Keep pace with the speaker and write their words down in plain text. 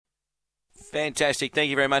Fantastic. Thank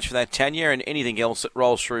you very much for that, Tanya. And anything else that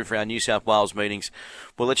rolls through for our New South Wales meetings,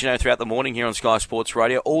 we'll let you know throughout the morning here on Sky Sports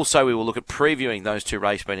Radio. Also, we will look at previewing those two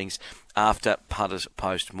race meetings after Punters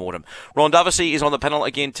Post-Mortem. Ron Dufficy is on the panel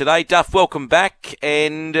again today. Duff, welcome back.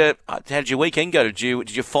 And how did your weekend go? Did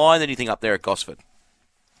you find anything up there at Gosford?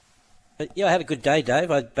 Yeah, I had a good day,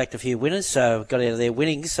 Dave. I backed a few winners, so got out of there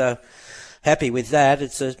winning, so happy with that.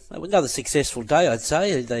 It's another successful day, I'd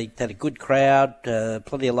say. They had a good crowd,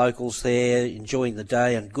 plenty of locals there enjoying the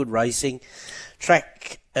day and good racing.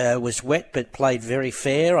 Track was wet but played very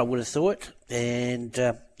fair, I would have thought. And,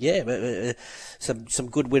 some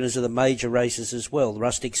good winners of the major races as well. The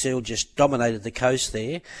Rustic Seal just dominated the coast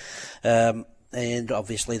there. And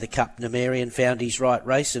obviously the Cup Namarian found his right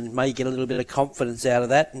race and may get a little bit of confidence out of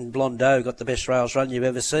that. And Blondeau got the best rails run you've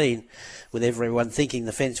ever seen, with everyone thinking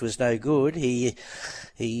the fence was no good. He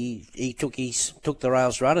took the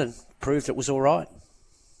rails run and proved it was all right.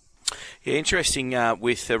 Yeah, interesting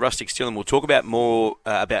with Rustic Steel, and we'll talk about more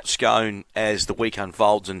about Scone as the week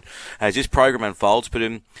unfolds and as this program unfolds.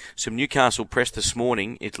 But some Newcastle press this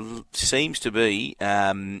morning, it seems to be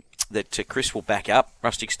that Chris will back up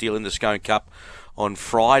Rustic Steel in the Scone Cup on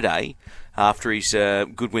Friday after his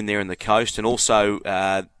good win there in the coast, and also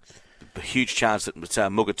a huge chance that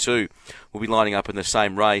Mugatoo will be lining up in the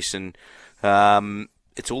same race. And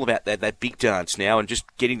it's all about that big dance now and just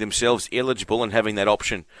getting themselves eligible and having that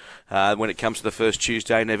option when it comes to the first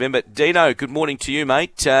Tuesday in November. Dino, good morning to you,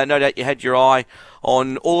 mate. No doubt you had your eye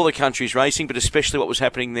on all the country's racing, but especially what was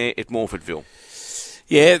happening there at Morfordville.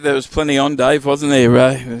 Yeah, there was plenty on, Dave, wasn't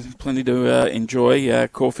there? Plenty to enjoy.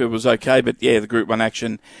 Caulfield was okay, but yeah, the Group 1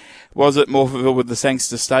 action was at Morphettville with the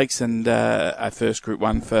Sangster Stakes, and our first Group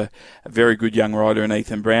 1 for a very good young rider in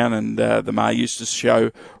Ethan Brown, and the Mar Eustace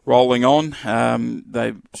show rolling on.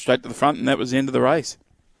 They straight to the front, and that was the end of the race.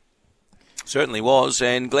 Certainly was,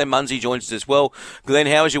 and Glenn Munsey joins us as well. Glenn,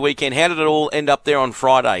 how was your weekend? How did it all end up there on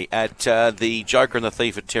Friday at the Joker and the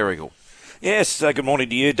Thief at Terrigal? Yes, good morning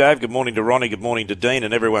to you, Dave. Good morning to Ronnie. Good morning to Dean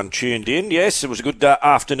and everyone tuned in. Yes, it was a good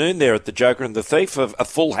afternoon there at the Joker and the Thief, a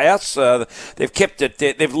full house. They've kept it.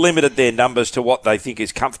 They've limited their numbers to what they think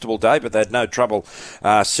is comfortable, Dave, but they had no trouble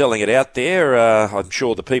selling it out there. I'm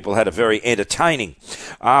sure the people had a very entertaining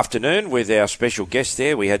afternoon with our special guest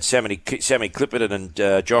there. We had Sammy Clipperton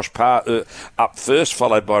and Josh Parr up first,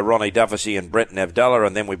 followed by Ronnie Dufficy and Brent Navdalla,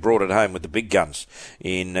 and then we brought it home with the big guns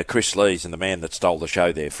in Chris Lees and the man that stole the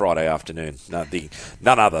show there Friday afternoon.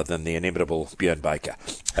 None other than the inimitable Björn Baker.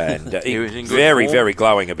 And he was very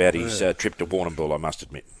glowing about his trip to Warrnambool, I must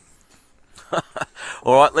admit.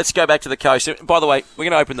 All right, let's go back to the coast. By the way, we're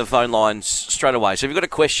going to open the phone lines straight away. So if you've got a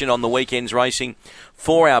question on the weekend's racing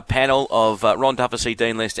for our panel of Ron Dufficy,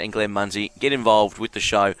 Dean Lester and Glenn Munsey, get involved with the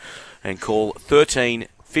show and call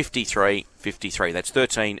 1353. That's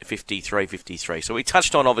 1353. So we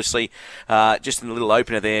touched on, obviously, just in the little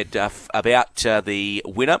opener there, Duff, about the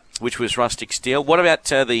winner, which was Rustic Steel. What about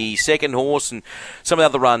the second horse and some of the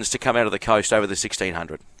other runs to come out of the coast over the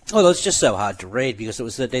 1600? Well, it's just so hard to read because it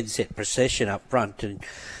was the dead set procession up front, and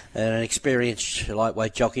an experienced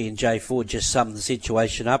lightweight jockey in Jay Ford just summed the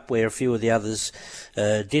situation up where a few of the others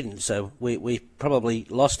didn't. So we probably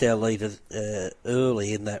lost our leader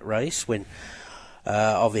early in that race when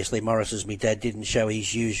obviously Morris's me dad didn't show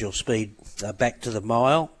his usual speed back to the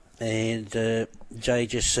mile, and Jay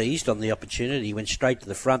just seized on the opportunity, went straight to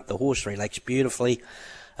the front. The horse relaxed beautifully.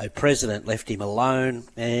 President left him alone,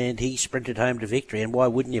 and he sprinted home to victory. And why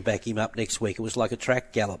wouldn't you back him up next week? It was like a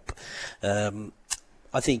track gallop.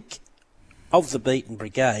 I think of the beaten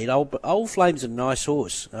brigade, Old Flame's a nice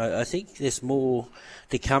horse. I think there's more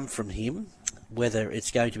to come from him, whether it's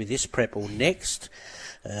going to be this prep or next.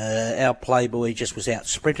 Our Playboy just was out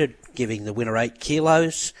sprinted, giving the winner 8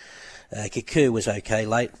 kilos. Kiku was okay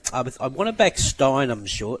late. I want to back Steinem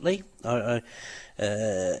shortly.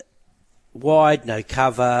 Wide, no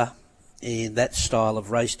cover, and that style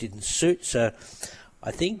of race didn't suit. So I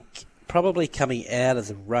think probably coming out of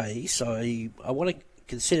the race, I want to,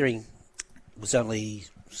 considering it was only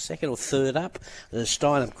second or third up,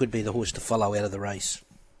 Steinem could be the horse to follow out of the race.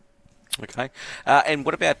 Okay. And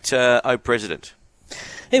what about O President?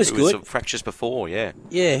 He was good. Was fractious before, yeah.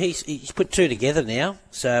 Yeah, he's put two together now,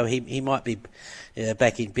 so he might be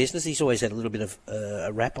back in business. He's always had a little bit of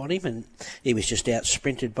a rap on him, and he was just out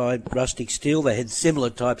sprinted by Rustic Steel. They had similar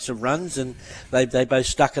types of runs, and they both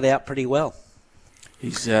stuck it out pretty well.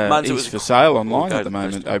 He's for sale online at the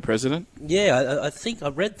moment, O President. Yeah, I think I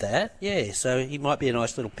read that. Yeah, so he might be a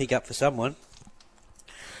nice little pick-up for someone.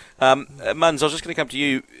 Muns, I was just going to come to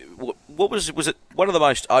you. What was it one of the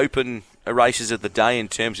most open races of the day in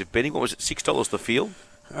terms of betting? What was it, $6 the field?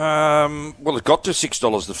 Well, it got to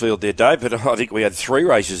 $6 the field there, Dave, but I think we had 3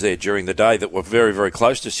 races there during the day that were very, very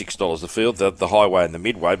close to $6 the field, the highway and the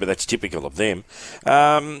midway, but that's typical of them.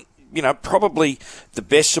 Probably the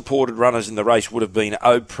best supported runners in the race would have been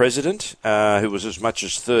O President, who was as much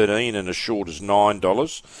as $13 and as short as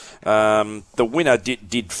 $9. The winner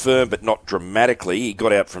did firm, but not dramatically. He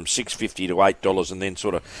got out from $6.50 to $8 and then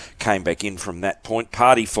sort of came back in from that point.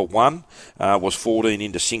 Party for One was 14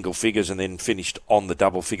 into single figures and then finished on the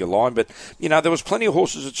double figure line. But, there was plenty of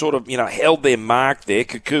horses that sort of, held their mark there.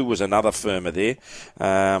 Cuckoo was another firmer there.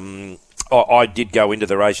 I did go into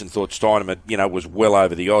the race and thought Steinemann, was well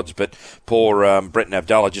over the odds, but poor Breton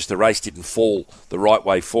Abdallah, just the race didn't fall the right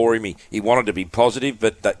way for him. He wanted to be positive,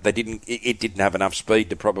 but it didn't have enough speed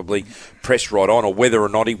to probably press right on, or whether or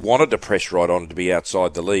not he wanted to press right on to be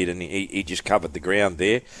outside the lead, and he just covered the ground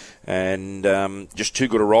there, and just too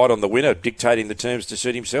good a ride on the winner, dictating the terms to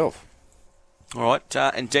suit himself. All right,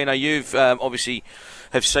 and Dino, you've obviously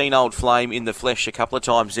have seen Old Flame in the flesh a couple of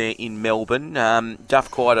times there in Melbourne. Duff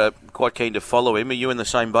quite keen to follow him. Are you in the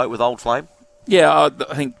same boat with Old Flame? Yeah,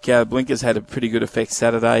 I think Blinkers had a pretty good effect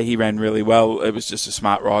Saturday. He ran really well. It was just a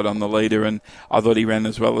smart ride on the leader, and I thought he ran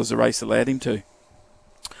as well as the race allowed him to.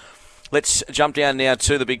 Let's jump down now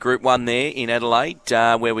to the big Group 1 there in Adelaide,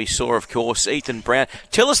 where we saw, of course, Ethan Brown.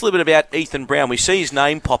 Tell us a little bit about Ethan Brown. We see his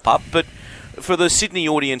name pop up, but for the Sydney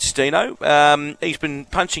audience, Dino, he's been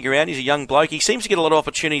punching around. He's a young bloke. He seems to get a lot of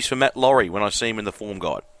opportunities for Matt Laurie when I see him in the form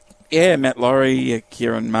guide. Yeah, Matt Laurie,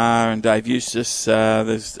 Kieran Maher and Dave Eustace.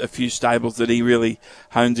 There's a few stables that he really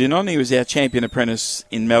hones in on. He was our champion apprentice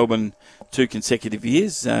in Melbourne 2 consecutive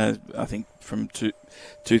years, I think from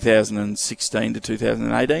 2016 to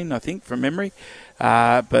 2018, I think, from memory.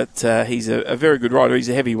 But he's a very good rider. He's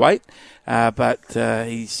a heavyweight, but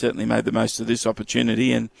he certainly made the most of this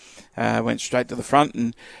opportunity and went straight to the front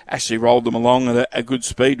and actually rolled them along at a good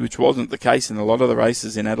speed, which wasn't the case in a lot of the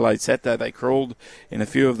races in Adelaide Saturday. They crawled in a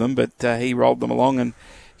few of them, but he rolled them along, and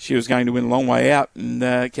she was going to win a long way out and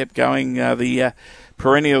kept going. The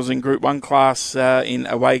perennials in Group 1 class in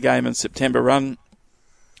away game and September run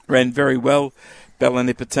ran very well. Bella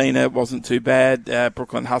Nipotina wasn't too bad.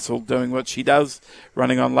 Brooklyn Hustle doing what she does,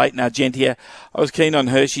 running on late. And Argentia, I was keen on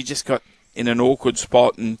her. She just got in an awkward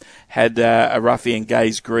spot and had a roughie and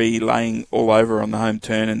Gaze Gree laying all over on the home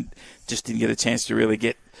turn and just didn't get a chance to really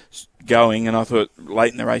get going. And I thought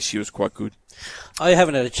late in the race she was quite good. I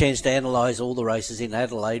haven't had a chance to analyse all the races in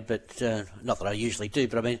Adelaide, but not that I usually do.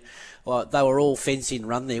 But I mean, they were all fence-in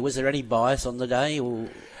run there. Was there any bias on the day? Or?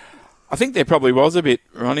 I think there probably was a bit,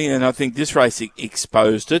 Ronnie, and I think this race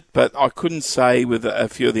exposed it, but I couldn't say with a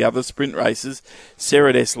few of the other sprint races.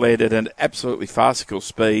 Cerades led at an absolutely farcical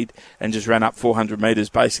speed and just ran up 400 metres.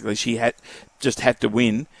 Basically, she had to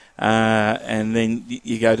win. And then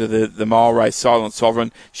you go to the mile race, Silent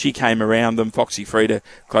Sovereign. She came around them. Foxy Frida,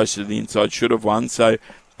 close to the inside, should have won. So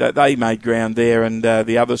they made ground there, and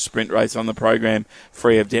the other sprint race on the program,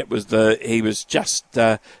 Free of Debt, he was just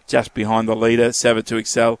behind the leader, Savva to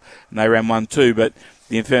Excel, and they ran 1-2, but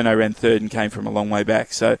the Inferno ran third and came from a long way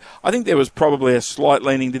back. So I think there was probably a slight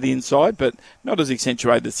leaning to the inside, but not as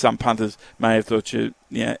accentuated as some punters may have thought you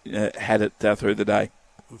had it through the day.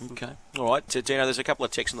 Okay. All right. Dino, there's a couple of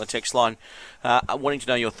texts on the text line wanting to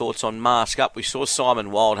know your thoughts on Mask Up. We saw Simon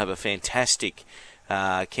Wild have a fantastic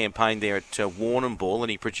campaign there at Warrnambool, and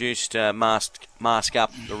he produced Mask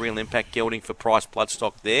Up, the real impact gelding for Price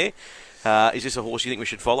Bloodstock there. Is this a horse you think we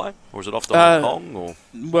should follow, or is it off to Hong Kong? Or?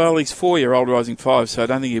 Well, he's 4-year-old rising 5, so I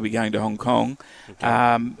don't think he'll be going to Hong Kong.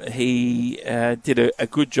 Okay. He did a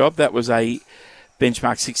good job. That was a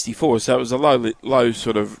benchmark 64, so it was a low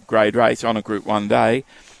sort of grade race on a Group 1 day.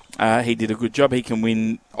 He did a good job. He can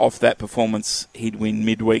win off that performance. He'd win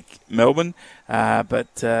midweek Melbourne. But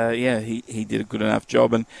he did a good enough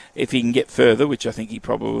job. And if he can get further, which I think he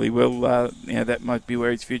probably will, that might be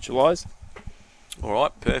where his future lies. All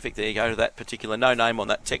right, perfect. There you go to that particular. No name on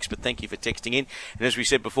that text, but thank you for texting in. And as we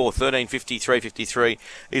said before, 1350 353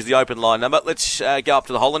 is the open line number. Let's go up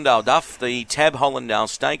to the Hollandale, Duff, the Tab Hollandale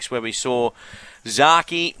Stakes, where we saw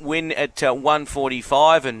Zaki win at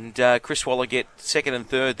 145 and Chris Waller get second and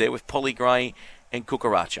third there with Polly Gray and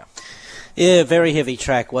Kukaracha. Yeah, very heavy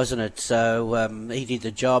track, wasn't it? So he did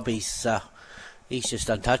the job. He's just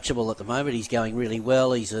untouchable at the moment. He's going really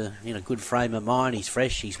well. He's in a good frame of mind. He's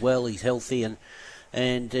fresh. He's well. He's healthy,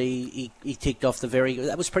 and he ticked off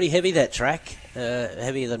that was pretty heavy, that track,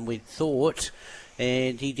 heavier than we'd thought,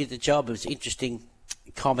 and he did the job. It was interesting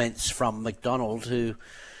comments from McDonald, who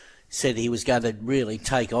said he was going to really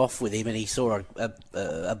take off with him, and he saw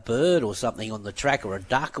a bird or something on the track, or a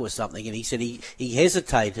duck or something, and he said he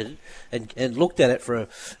hesitated and looked at it for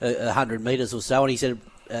 100 metres or so, and he said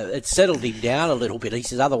it settled him down a little bit. He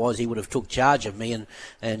says otherwise he would have took charge of me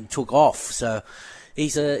and took off. So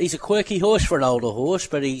he's a quirky horse for an older horse,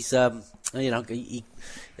 but he's he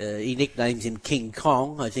nicknames him King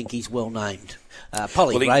Kong. I think he's well named.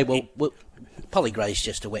 Polly Gray. Polly Gray's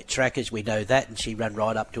just a wet track, as we know that, and she ran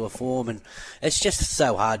right up to a form, and it's just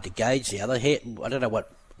so hard to gauge the other. I don't know what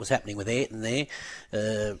was happening with Ayrton there.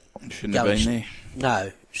 Shouldn't have been there.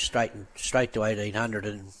 No, straight to 1800,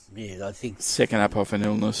 and I think second up off an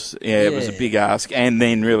illness. Yeah, it was a big ask, and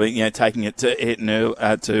then really, taking it to Ayrton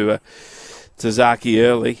to Zaki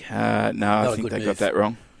early. No, I think they got that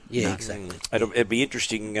wrong. Yeah, no. Exactly. It'll be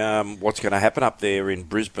interesting what's going to happen up there in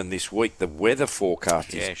Brisbane this week. The weather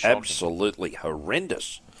forecast is absolutely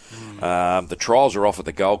horrendous. The trials are off at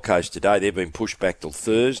the Gold Coast today. They've been pushed back till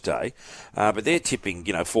Thursday. But they're tipping,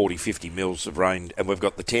 40, 50 mils of rain, and we've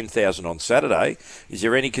got the 10,000 on Saturday. Is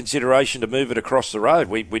there any consideration to move it across the road?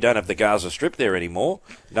 We don't have the Gaza Strip there anymore.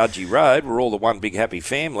 Nudgee Road, we're all the one big happy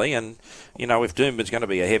family, and, if Doomben's going to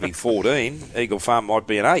be a heavy 14, Eagle Farm might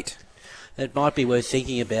be an 8. It might be worth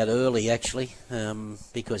thinking about early, actually,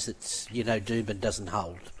 because it's, Doomben doesn't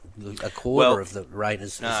hold a quarter of the rain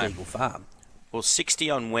as Eagle Farm. Well, 60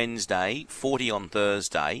 on Wednesday, 40 on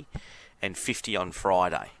Thursday, and 50 on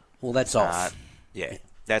Friday. Well, that's off.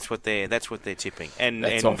 That's what they're tipping. And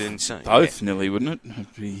that's off both nearly, wouldn't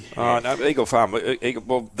it? No, Eagle Farm.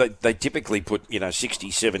 They typically put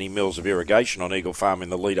 60, 70 mils of irrigation on Eagle Farm in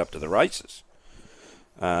the lead up to the races.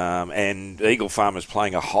 And Eagle Farm is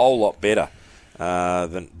playing a whole lot better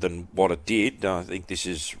than what it did. I think this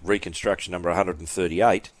is reconstruction number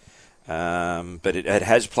 138. But it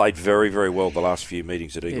has played very, very well the last few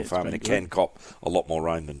meetings at Eagle Farm, and it can cop a lot more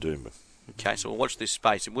rain than Doomben. Okay, so we'll watch this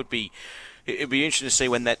space. It'd be interesting to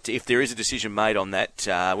see if there is a decision made on that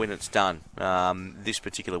when it's done this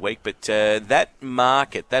particular week. But that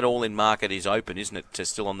all-in market is open, isn't it?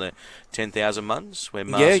 Still on the 10,000 muns? Where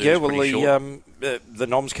Marzu's the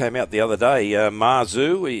noms came out the other day.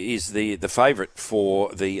 Marzu is the favourite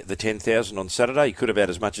for the 10,000 on Saturday. You could have had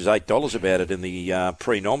as much as $8 about it in the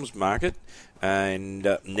pre-noms market. And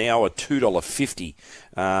now a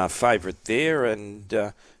 $2.50 favourite there.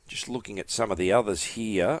 And just looking at some of the others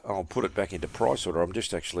here, I'll put it back into price order. I'm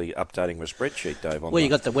just actually updating my spreadsheet, Dave. Well, you've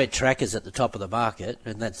got the wet trackers at the top of the market,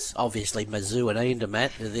 and that's obviously Mizzou and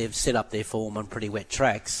Andermatt. They've set up their form on pretty wet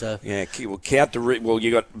tracks. So. Yeah, you got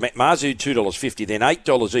Marzu $2.50, then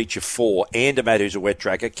 $8 each of 4. Andermatt, who's a wet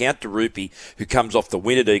tracker. Count Rupi, who comes off the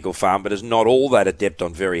win at Eagle Farm, but is not all that adept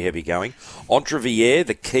on very heavy going. Entrevier,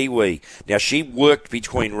 the Kiwi. Now, she worked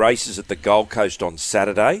between races at the Gold Coast on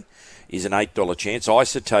Saturday. Is an $8 chance.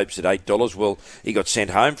 Isotopes at $8. Well, he got sent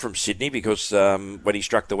home from Sydney because when he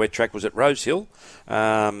struck the wet track was at Rosehill.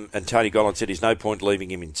 And Tony Gollan said there's no point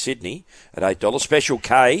leaving him in Sydney at $8. Special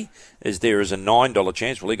K is there as a $9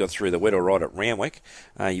 chance. Well, he got through the wet all right at Randwick.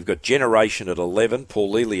 You've got Generation at 11,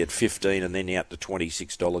 Paul Lely at 15, and then out to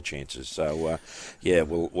 $26 chances. So,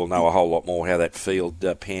 we'll know a whole lot more how that field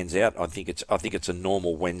pans out. I think it's a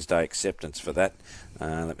normal Wednesday acceptance for that.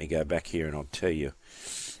 Let me go back here and I'll tell you.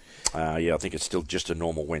 I think it's still just a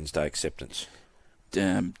normal Wednesday acceptance.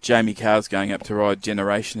 Jamie Carr's going up to ride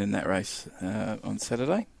Generation in that race on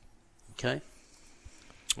Saturday. Okay.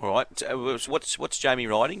 All right. What's Jamie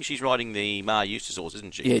riding? She's riding the Mar Eustace horse,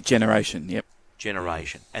 isn't she? Yeah, Generation, yep.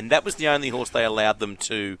 Generation. And that was the only horse they allowed them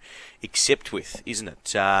to accept with, isn't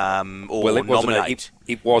it? Nominate.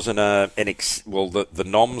 It wasn't the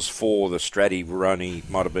noms for the Stratty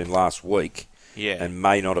might have been last week. Yeah. And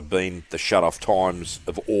may not have been the shut-off times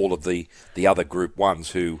of all of the other Group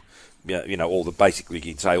 1s who, basically you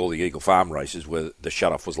can say all the Eagle Farm races where the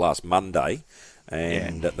shut-off was last Monday,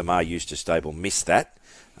 and the Mar Eustace stable missed that.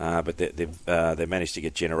 But they've managed to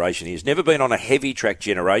get Generation. He's never been on a heavy track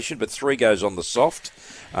Generation, but 3 goes on the soft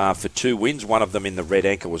for 2 wins. One of them in the Red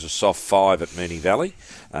Anchor was a soft 5 at Moonee Valley.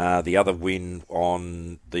 The other win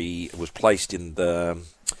was placed in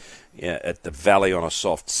at the Valley on a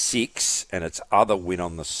soft 6, and its other win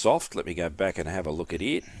on the soft, let me go back and have a look at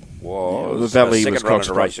it, was the Valley second was run in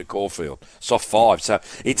a race at Caulfield. Soft 5, so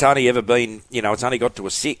it's only ever been, it's only got to a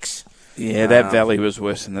 6. Yeah, that Valley was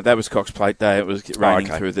worse than that. That was Cox Plate Day. It was raining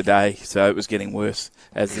through the day, so it was getting worse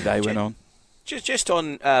as the day went on. Just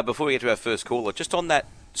on, before we get to our first caller, just on that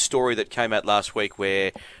story that came out last week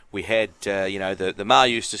where we had the Mar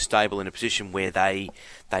Eustace stable in a position where they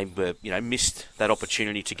missed that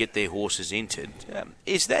opportunity to get their horses entered.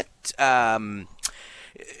 Is that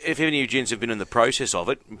if any of you gents have been in the process of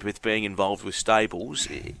it with being involved with stables,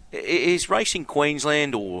 is Racing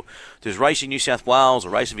Queensland or does Racing New South Wales or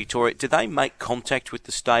Racing Victoria, do they make contact with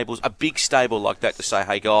the stables, a big stable like that, to say,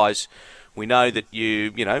 hey guys, We know that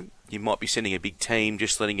you might be sending a big team,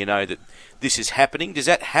 just letting you know that this is happening. Does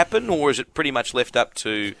that happen, or is it pretty much left up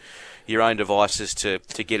to your own devices to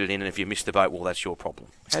get it in, and if you miss the boat, well, that's your problem?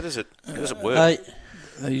 How does it work?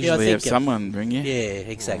 They usually have someone bring you.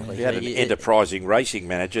 Yeah, exactly. If you had an enterprising racing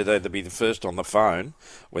manager, they'd be the first on the phone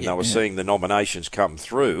when they were seeing the nominations come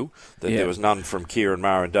through, that there was none from Kieran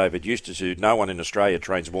Maher and David Eustace, who no one in Australia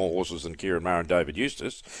trains more horses than Kieran Maher and David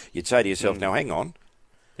Eustace. You'd say to yourself, now hang on,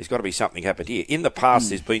 there's got to be something happened here. In the past,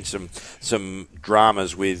 there's been some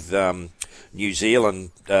dramas with New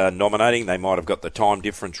Zealand nominating. They might have got the time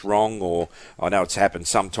difference wrong, or I know it's happened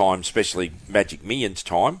sometimes, especially Magic Millions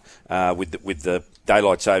time with the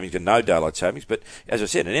daylight savings and no daylight savings. But as I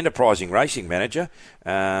said, an enterprising racing manager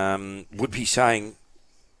would be saying,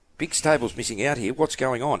 big stable's missing out here. What's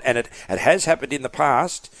going on? And it has happened in the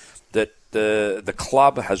past that the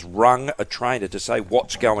club has rung a trainer to say,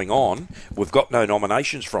 what's going on? We've got no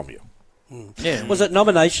nominations from you. Yeah. Was it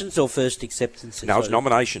nominations or first acceptances? No, it's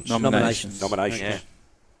nominations. Nominations.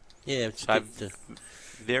 Yeah. It's So, a bit,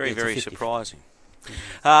 very, it's very 50. surprising.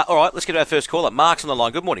 All right, let's get to our first caller. Mark's on the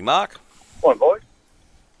line. Good morning, Mark. Morning, boys.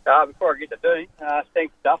 Before I get to Dean,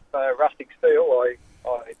 thanks, Duff. Rustic Steel,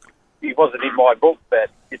 he wasn't in my book, but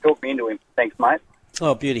you talked me into him. Thanks, mate.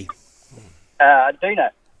 Oh, beauty. Dino,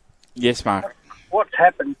 Yes, Mark. what's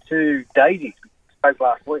happened to Daisy? Spoke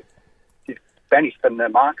last week. She's vanished from the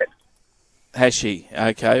market. Has she?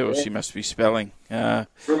 Okay, well, she must be spelling. Yeah,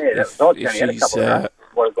 that's odd. She only had a couple of runs.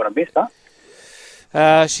 What I've got to miss,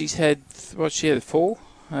 huh? She's had, she had 4?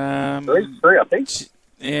 Three, I think.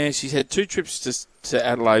 She's had 2 trips to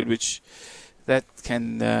Adelaide, which that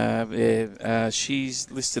can,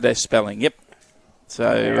 she's listed as spelling, yep.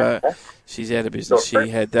 So she's out of business.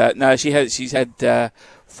 She's had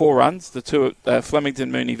 4 runs, the 2 at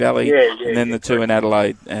Flemington, Moonee Valley, and then the 2 in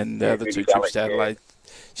Adelaide, and the 2 trips to Adelaide.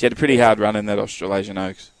 She had a pretty hard run in that Australasian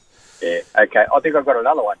Oaks. Yeah, okay. I think I've got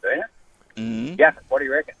another one, Dino. Yeah, what do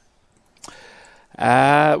you reckon?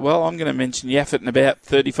 Well, I'm going to mention Yaffet in about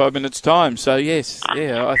 35 minutes' time. So, yes,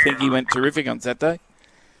 I think he went terrific on Saturday.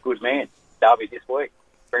 Good man. Derby this week.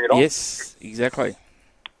 Bring it on. Yes, exactly.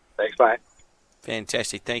 Thanks, mate.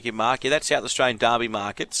 Fantastic. Thank you, Mark. Yeah, that's South Australian Derby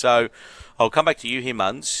market. So I'll come back to you here,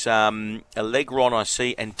 Muns. Allegron, I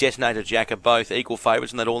see, and Detonator Jack are both equal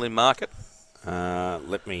favourites in that all-in market.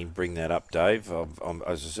 Let me bring that up, Dave.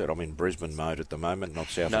 As I said, I'm in Brisbane mode at the moment, not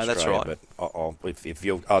South Australia. That's right. But if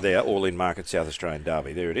you're there, all-in market, South Australian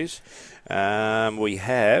Derby. There it is. We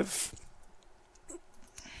have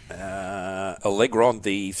Allegron,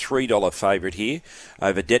 the $3 favourite here,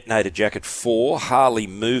 over Detonator Jack at 4. Harley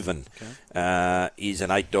Movin' is an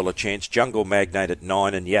 $8 chance. Jungle Magnate at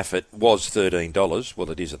 9, and Yaffet was $13.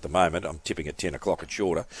 Well, it is at the moment. I'm tipping at 10 o'clock at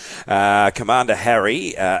shorter. Commander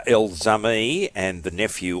Harry, El Zami, and the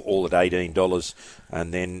nephew all at $18.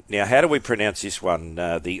 And then, now, how do we pronounce this one?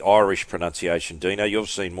 The Irish pronunciation, Dino. You've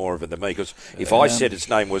seen more of it than me, because if I said its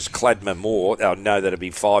name was Cladma Moore, I know that'd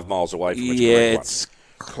be 5 miles away from its correct one. It's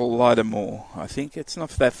Clydamore. I think it's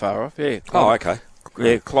not that far off. Yeah. Okay.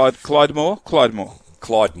 Yeah, Clydamore. Clydemore,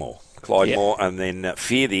 and then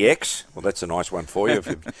Fear the X. Well, that's a nice one for you if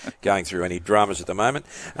you're going through any dramas at the moment.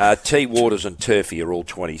 T Waters and Turfy are all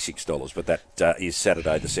 $26, but that is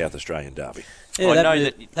Saturday, the South Australian Derby. Yeah, I know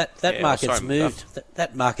that market's moved.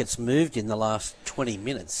 That market's moved in the last 20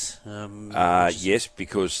 minutes. Yes,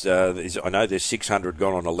 because I know there's 600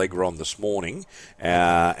 gone on Allegron this morning,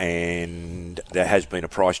 and there has been a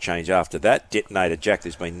price change after that. Detonator Jack,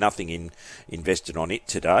 there's been nothing invested on it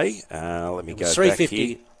today. Let me go back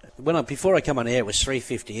here. Before I come on air, it was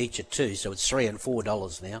 $3.50 each at 2, so it's $3 and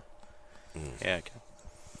 $4 now. Yeah,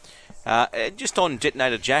 okay. Just on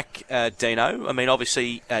Detonator Jack, Dino, I mean,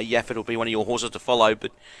 obviously Yaffet will be one of your horses to follow,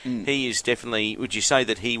 but he is definitely, would you say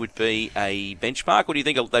that he would be a benchmark, or do you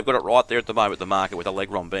think they've got it right there at the moment, the market, with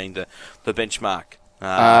Allegron being the benchmark?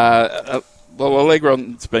 Well,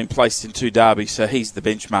 Allegron's been placed in 2 derbies, so he's the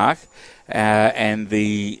benchmark. And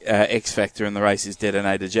the X factor in the race is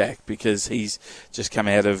Detonator Jack, because he's just come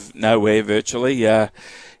out of nowhere virtually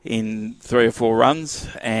in 3 or 4 runs,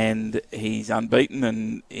 and he's unbeaten.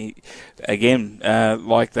 And again,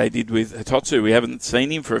 like they did with Hitotsu, we haven't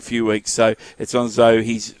seen him for a few weeks, so it's not as though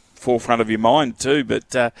he's forefront of your mind too.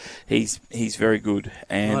 But he's very good,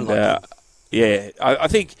 and I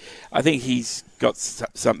think he's got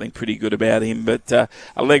something pretty good about him. But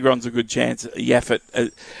Allegron's a good chance.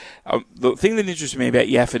 Yaffet. The thing that interests me about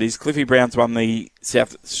Yaffet is Cliffy Brown's won the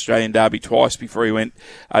South Australian Derby twice before he went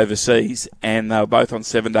overseas, and they were both on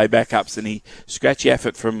 7-day backups, and he scratched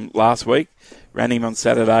Yaffet from last week, ran him on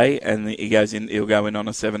Saturday, and he'll go in on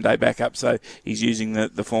a 7-day backup, so he's using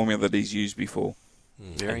the formula that he's used before.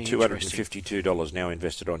 Very and interesting. $252 now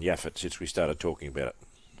invested on Yaffet since we started talking about it.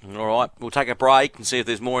 All right, we'll take a break and see if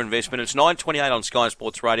there's more investment. It's 9:28 on Sky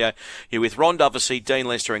Sports Radio. You're with Ron Doversey, Dean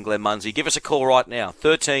Lester and Glenn Munsey. Give us a call right now,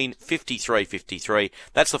 13 53 53.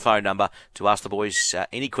 That's the phone number to ask the boys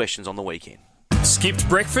any questions on the weekend. Skipped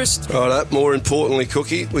breakfast? Righto, more importantly,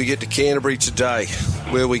 Cookie, we get to Canterbury today.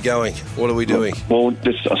 Where are we going? What are we doing? Well,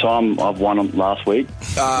 I've won last week.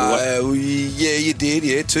 Yeah, you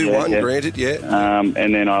did, 2-1, granted, And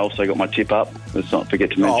then I also got my tip up. Let's not forget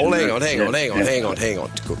to mention. Oh, well, hang on,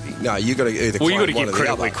 Cookie. No, you got to either. Well, you got to give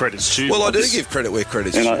credit where credit's due. Well, I do give credit where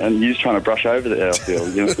credit's due. And you're just trying to brush over there, I feel.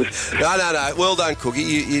 You know? No. Well done, Cookie.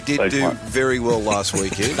 You did do very well last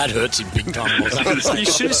weekend. That hurts him big time. You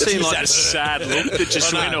should have seen like a sad look that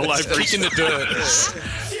just went all over kicking the dirt.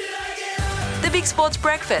 The Big Sports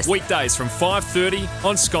Breakfast. Weekdays from 5:30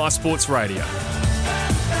 on Sky Sports Radio.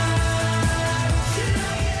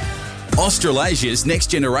 Australasia's next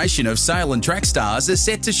generation of sail and track stars are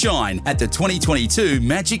set to shine at the 2022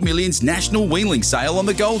 Magic Millions National Wheeling Sale on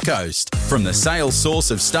the Gold Coast. From the sail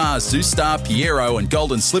source of stars Zeus Star, Piero and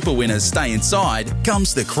Golden Slipper winners Stay Inside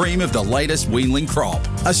comes the cream of the latest wheeling crop.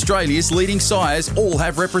 Australia's leading sires all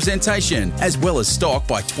have representation, as well as stock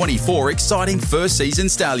by 24 exciting first season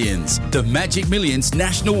stallions. The Magic Millions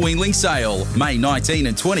National Wheeling Sale, May 19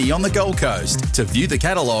 and 20 on the Gold Coast. To view the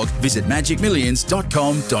catalogue, visit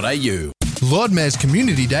magicmillions.com.au. Lord Mayor's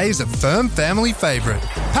Community Day is a firm family favourite,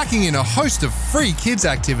 packing in a host of free kids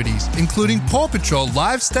activities, including Paw Patrol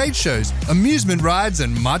live stage shows, amusement rides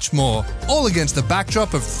and much more, all against the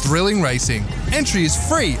backdrop of thrilling racing. Entry is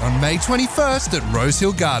free on May 21st at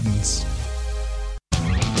Rosehill Gardens.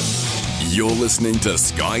 You're listening to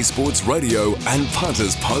Sky Sports Radio and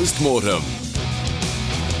Punters Post-Mortem.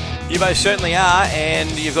 You most certainly are, and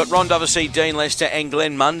you've got Ron Doversey, Dean Lester and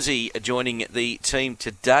Glenn Munsey joining the team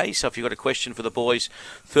today. So if you've got a question for the boys,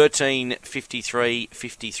 13 53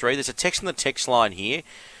 53. There's a text on the text line here.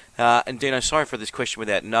 And Dino, sorry for this question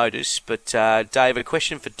without notice, but Dave, a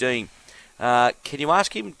question for Dean. Can you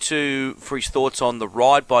ask him for his thoughts on the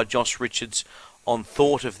ride by Josh Richards on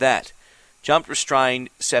Thought of That? Jumped restrained,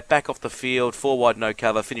 sat back off the field, 4 wide, no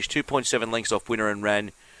cover, finished 2.7 lengths off winner and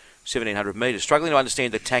ran 1,700 metres. Struggling to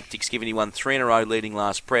understand the tactics given he won 3 in a row leading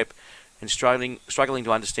last prep, and struggling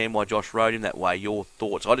to understand why Josh rode him that way. Your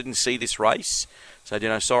thoughts? I didn't see this race,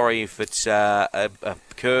 so sorry if it's a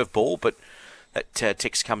curveball, but that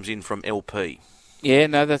text comes in from LP. Yeah,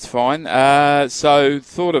 no, that's fine. So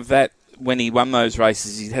Thought of That, when he won those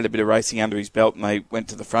races, he had a bit of racing under his belt and they went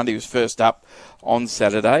to the front. He was first up on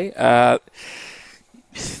Saturday.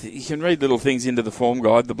 You can read little things into the form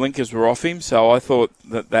guide. The blinkers were off him, so I thought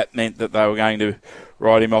that meant that they were going to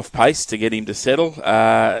ride him off pace to get him to settle.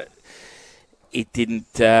 It didn't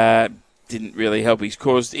really help his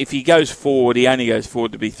cause. If he goes forward, he only goes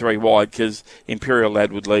forward to be 3 wide because Imperial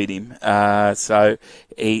Lad would lead him. So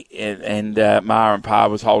he and Ma and Pa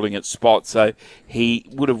was holding at spot, so he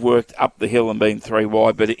would have worked up the hill and been 3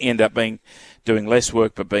 wide, but it ended up doing less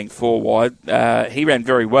work but being 4 wide. He ran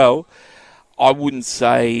very well. I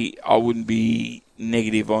wouldn't be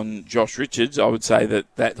negative on Josh Richards. I would say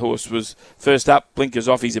that horse was first up, blinkers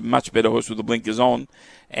off. He's a much better horse with the blinkers on.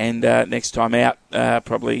 And next time out,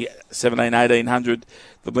 probably 1,800,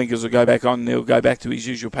 the blinkers will go back on and he'll go back to his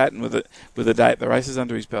usual pattern with a day at the races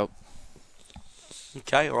under his belt.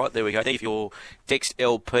 Okay, all right, there we go. Thank you for your text,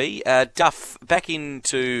 LP. Duff, back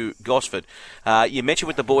into Gosford. You mentioned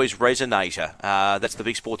with the boys Resonator. That's the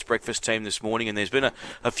Big Sports Breakfast team this morning, and there's been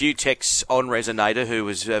a few texts on Resonator, who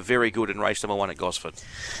was very good in race number 1 at Gosford.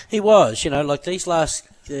 He was, like these last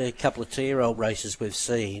couple of 2-year-old races we've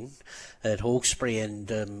seen at Hawkesbury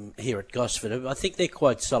and here at Gosford, I think they're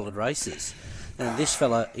quite solid races. And this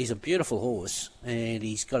fella, he's a beautiful horse, and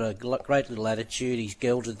he's got a great little attitude. He's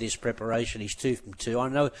gelded this preparation. He's 2 from 2. I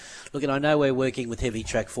know we're working with heavy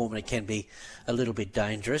track form, and it can be a little bit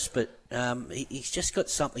dangerous, but he's just got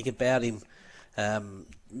something about him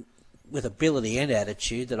with ability and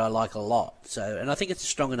attitude that I like a lot. So, and I think it's a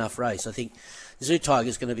strong enough race. I think Zoo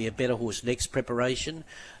Tiger's going to be a better horse next preparation.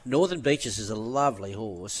 Northern Beaches is a lovely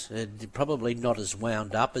horse, and probably not as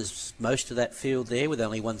wound up as most of that field there, with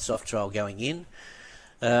only 1 soft trial going in.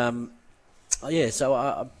 So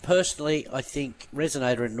personally, I think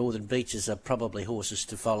Resonator and Northern Beaches are probably horses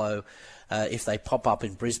to follow if they pop up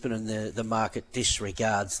in Brisbane and the market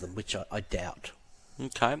disregards them, which I doubt.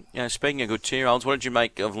 Okay. Speaking of good 2-year-olds, what did you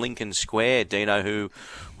make of Lincoln Square, Dino, who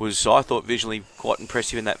was, I thought, visually quite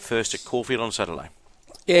impressive in that first at Caulfield on Saturday?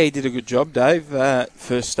 Yeah, he did a good job, Dave.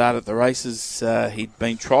 First start at the races, he'd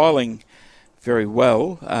been trialling very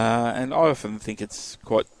well, and I often think it's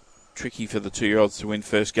quite tricky for the 2-year-olds to win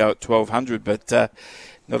first go at 1,200, but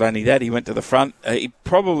not only that, he went to the front. He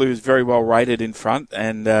probably was very well rated in front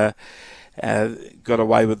and got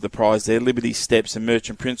away with the prize there. Liberty Steps and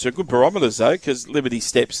Merchant Prince are good barometers, though, because Liberty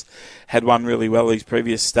Steps had won really well his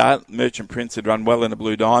previous start. Merchant Prince had run well in a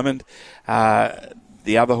Blue Diamond.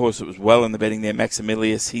 The other horse that was well in the betting there,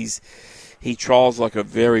 Maximilius, he trials like a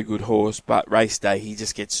very good horse, but race day he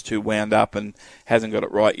just gets too wound up and hasn't got it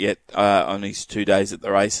right yet on his 2 days at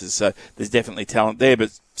the races. So there's definitely talent there,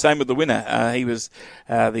 but same with the winner. He was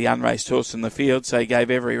the unraced horse in the field, so he gave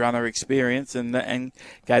every runner experience and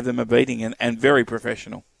gave them a beating and very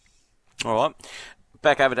professional. All right.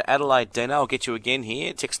 Back over to Adelaide, Dino. I'll get you again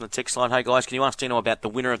here. Text on the text line. Hey, guys, can you ask Dino about the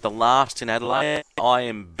winner of the last in Adelaide? I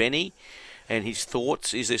Am Benny, and his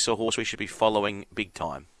thoughts. Is this a horse we should be following big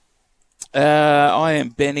time? I Am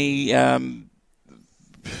Benny. It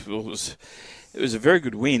was a very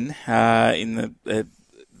good win in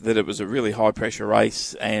that it was a really high pressure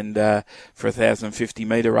race and for a 1,050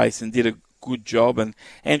 metre race, and did a good job. And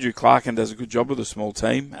Andrew Clarkin does a good job with a small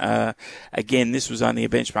team. Again, this was only a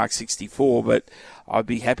benchmark 64, but I'd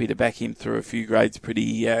be happy to back him through a few grades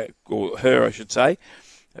or her, I should say,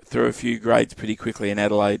 through a few grades pretty quickly in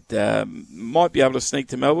Adelaide. Might be able to sneak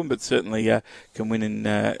to Melbourne, but certainly can win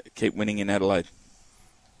and keep winning in Adelaide.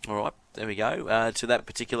 All right, there we go. To that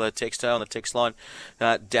particular texter on the text line,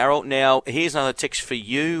 Daryl. Now, here's another text for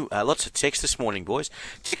you. Lots of text this morning, boys.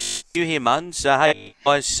 Text you here, Muns. Hey,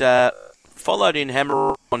 guys, followed in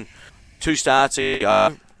Hammer on 2 starts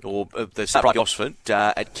ago, or the start at Gosford,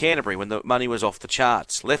 at Canterbury when the money was off the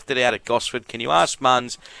charts. Left it out at Gosford. Can you ask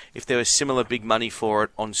Muns if there was similar big money for it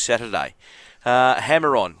on Saturday?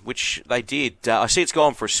 Hammer on, which they did. I see it's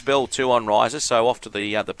gone for a spell too on riser, so off to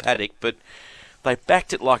the paddock, but they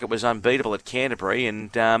backed it like it was unbeatable at Canterbury,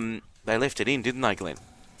 and they left it in, didn't they, Glenn?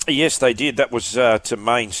 Yes, they did. That was to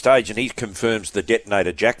main stage, and he confirms the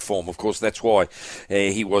Detonator Jack form. Of course, that's why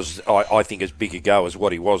he was, I think, as big a go as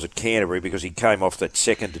what he was at Canterbury, because he came off that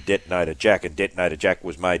second to Detonator Jack, and Detonator Jack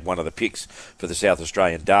was made one of the picks for the South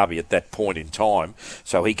Australian Derby at that point in time.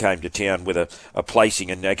 So he came to town with a placing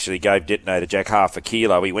and actually gave Detonator Jack half a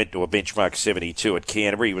kilo. He went to a benchmark 72 at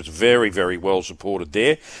Canterbury. He was very, very well supported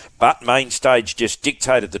there. But main stage just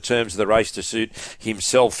dictated the terms of the race to suit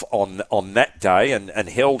himself on that day and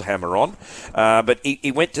held Hammer on. But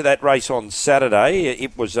he went to that race on Saturday.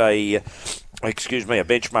 It was a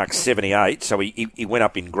benchmark 78, so he went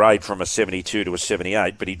up in grade from a 72 to a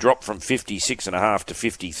 78, but he dropped from 56.5 to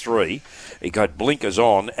 53. He got blinkers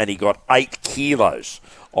on, and he got 8 kilos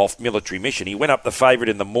off Military Mission. He went up the favourite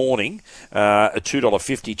in the morning, a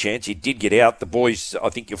 $2.50 chance. He did get out. The boys, I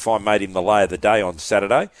think you'll find, made him the lay of the day on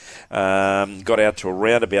Saturday. Got out to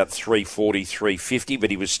around about 340, 350,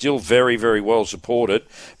 but he was still very, very well supported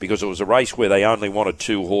because it was a race where they only wanted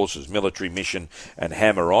 2 horses, Military Mission and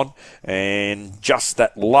Hammer On. And just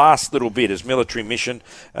that last little bit as Military Mission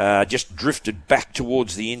just drifted back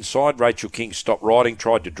towards the inside, Rachel King stopped riding,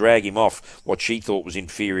 tried to drag him off what she thought was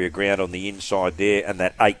inferior ground on the inside there, and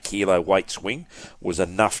that 8 kilo weight swing was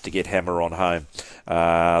enough to get Hammer On home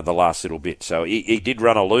the last little bit. So he did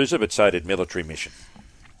run a loser, but so did Military Mission.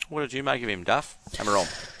 What did you make of him, Duff? Hammer On.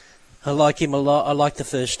 I like him a lot. I like the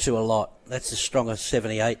first 2 a lot. That's the strongest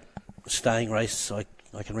 78 staying race I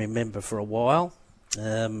can remember for a while.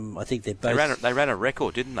 I think they're both... They ran a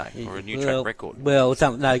record, didn't they? Or a new track record? Well,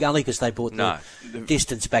 no, only because they brought the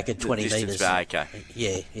distance back at 20 metres. Okay.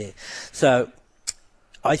 Yeah. So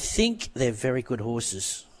I think they're very good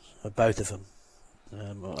horses, both of them.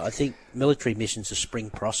 I think Military Mission's a spring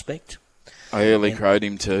prospect. I early crowed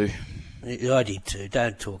him too. I did too.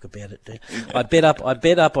 Don't talk about it. I bet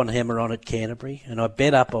up on Hammer On at Canterbury, and I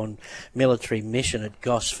bet up on Military Mission at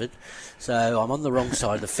Gosford. So I'm on the wrong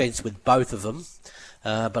side of the fence with both of them,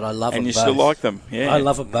 but I love them both. And you still like them, yeah? I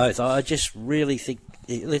love them both. I just really think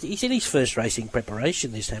he's in his first racing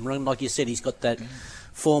preparation, this Hammer On. Like you said, he's got that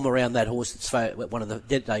form around that horse that's one of the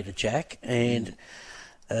Detonator Jack, and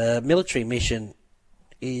Military Mission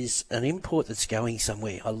is an import that's going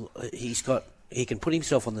somewhere. He can put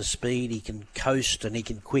himself on the speed, he can coast, and he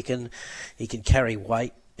can quicken, he can carry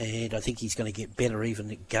weight, and I think he's going to get better even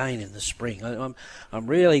again in the spring. I'm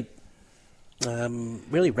really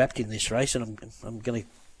wrapped in this race, and I'm going to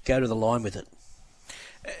go to the line with it.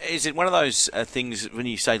 Is it one of those things when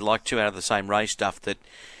you say like 2 out of the same race, Stuff, that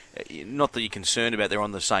not that you're concerned about they're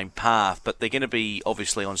on the same path, but they're going to be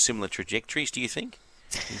obviously on similar trajectories, do you think,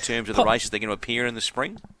 in terms of the races they're going to appear in the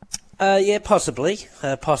spring? Yeah, possibly.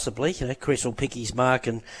 Chris will pick his mark,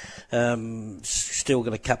 and still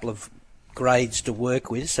got a couple of grades to work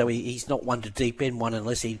with, so he's not one to deep end one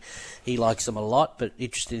unless he likes them a lot. But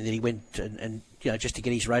interesting that he went and just to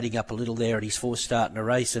get his rating up a little there at his fourth start in a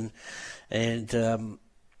race and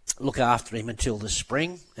look after him until the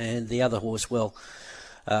spring. And the other horse,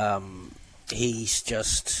 he's a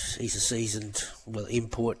seasoned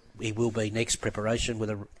import. He will be next preparation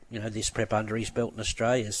with this prep under his belt in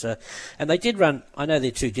Australia. So, and they did run. I know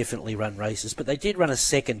they're two differently run races, but they did run a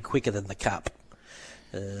second quicker than the Cup.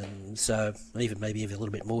 So maybe even a little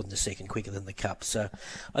bit more than the second quicker than the Cup. So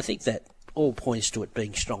I think that all points to it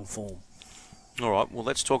being strong form. All right, well,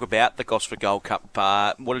 let's talk about the Gosford Gold Cup.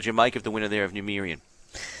 What did you make of the winner there of Numerian?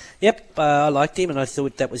 Yep, I liked him, and I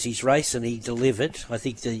thought that was his race, and he delivered. I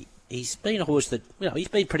think he's been a horse that, he's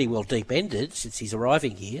been pretty well deep-ended since he's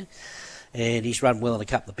arriving here, and he's run well in a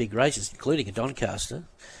couple of big races, including at Doncaster.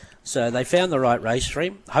 So they found the right race for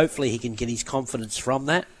him. Hopefully he can get his confidence from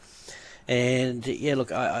that. And,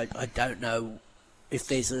 I don't know if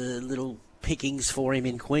there's a little pickings for him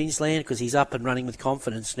in Queensland because he's up and running with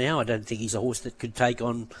confidence now. I don't think he's a horse that could take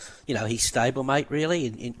on, his stablemate really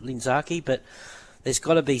in Linzaki, but there's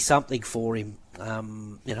got to be something for him,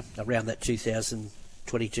 around that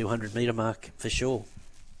 2,200 metre mark for sure.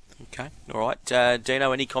 Okay, all right.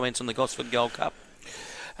 Dino, any comments on the Gosford Gold Cup?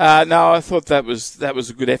 No, I thought that was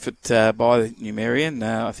a good effort by Numerian.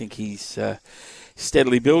 I think he's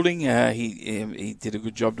steadily building. He did a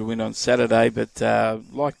good job to win on Saturday, but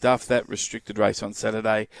like Duff, that restricted race on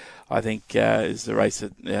Saturday, I think is the race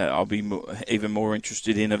that I'll be even more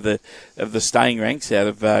interested in of the staying ranks out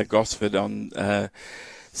of Gosford on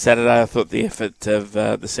Saturday. I thought the effort of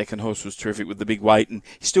the second horse was terrific with the big weight, and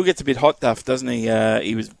he still gets a bit hot, Duff, doesn't he?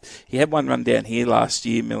 He had one run down here last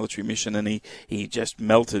year, Military Mission, and he just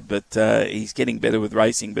melted. But he's getting better with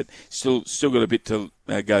racing, but still got a bit to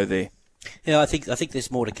go there. Yeah, I think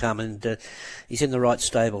there's more to come, and he's in the right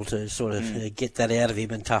stable to sort of get that out of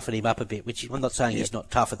him and toughen him up a bit. Which I'm not saying he's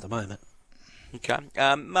not tough at the moment. Okay,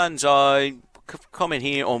 Muns, I comment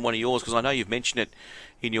here on one of yours because I know you've mentioned it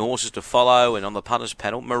in your horses to follow and on the punters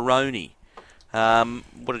panel. Moroni,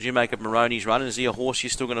 what did you make of Moroni's run? Is he a horse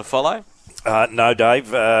you're still going to follow? No,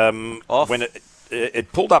 Dave. Off. When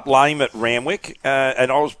it pulled up lame at Randwick,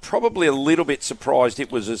 and I was probably a little bit surprised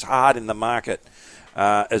it was as hard in the market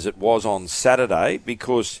as it was on Saturday,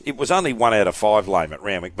 because it was only 1 out of 5 lame at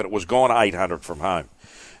Randwick, but it was gone 800 from home.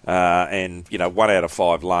 And 1 out of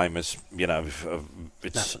 5 lame is,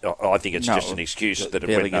 it's. I think it's just an excuse that it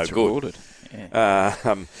went no good. Recorded.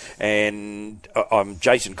 Yeah. And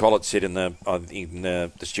Jason Collett said in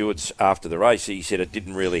the stewards after the race, he said it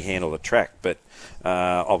didn't really handle the track, but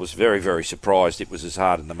I was very, very surprised it was as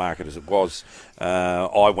hard in the market as it was.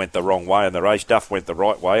 I went the wrong way in the race. Duff went the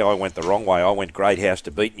right way. I went the wrong way. I went Great House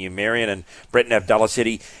to beat Numerian, and Brett Navdullah said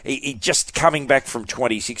he just coming back from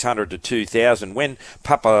 2,600 to 2,000 when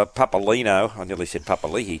Papalino, I nearly said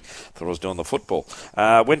Papalihi, thought I was doing the football.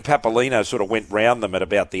 When Papalino sort of went round them at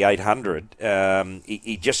about the 800,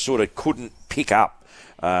 he just sort of couldn't pick up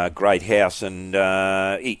Great House, and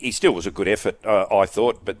he still was a good effort, I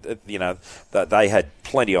thought, but they had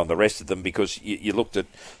plenty on the rest of them, because you looked at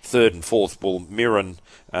third and fourth. Well, Mirren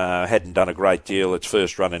hadn't done a great deal its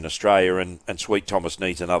first run in Australia, and Sweet Thomas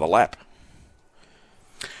needs another lap.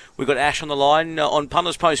 We've got Ash on the line on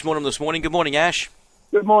Punters Postmortem this morning. Good morning, Ash.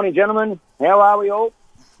 Good morning, gentlemen. How are we all?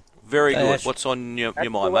 Very good. Ash. What's on your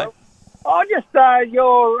mind, mate? Just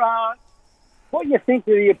what you think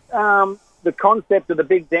of the concept of the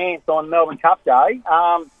big dance on Melbourne Cup Day.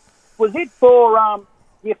 Was it for,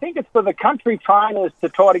 do you think it's for the country trainers to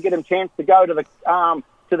try to get them a chance to go to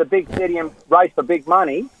the big stadium race for big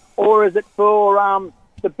money, or is it for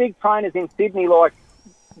the big trainers in Sydney like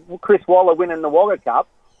Chris Waller winning the Wagga Cup,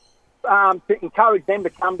 to encourage them to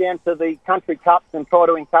come down to the country cups and try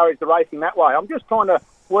to encourage the racing that way? I'm just trying to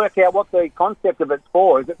work out what the concept of it's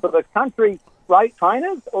for. Is it for the country race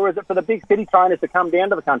trainers, or is it for the big city trainers to come down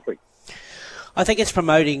to the country? I think it's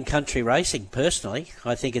promoting country racing, personally.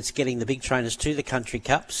 I think it's getting the big trainers to the country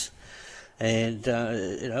cups. And,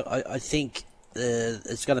 I think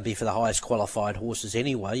it's going to be for the highest qualified horses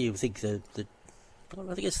anyway. You think I think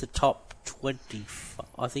it's the top 25.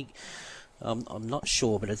 I think, I'm not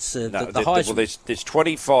sure, but it's the highest. Well, there's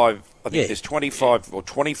 25. I think there's 25 or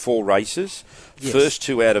 24 races. Yes. First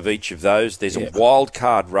 2 out of each of those. There's a wild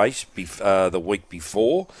card race the week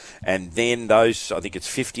before, and then those, I think it's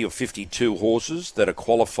 50 or 52 horses that are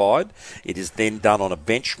qualified. It is then done on a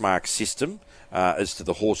benchmark system as to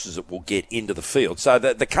the horses that will get into the field. So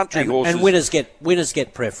the country horses, and winners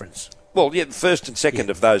get preference. Well, yeah, the first and second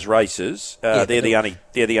of those races, they're the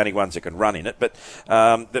only ones that can run in it. But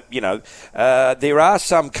there are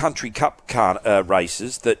some Country Cup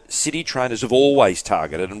races that city trainers have always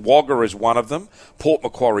targeted, and Wagga is one of them. Port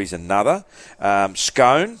Macquarie's another.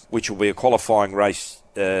 Scone, which will be a qualifying race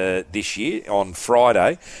this year on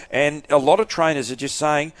Friday, and a lot of trainers are just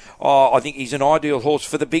saying, I think he's an ideal horse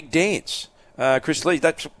for the big dance. Chris Lee,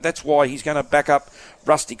 that's why he's going to back up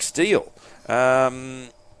Rustic Steel.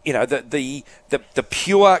 The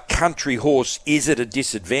pure country horse is at a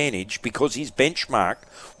disadvantage because his benchmark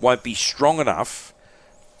won't be strong enough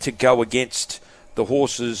to go against the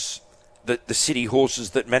horses, the city horses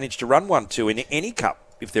that manage to run 1-2 in any cup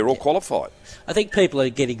if they're all qualified. I think people are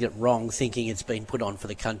getting it wrong, thinking it's been put on for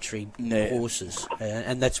the country horses,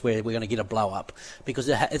 and that's where we're going to get a blow up because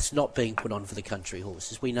it's not being put on for the country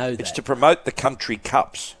horses. We know that. It's to promote the country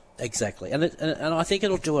cups. Exactly, and I think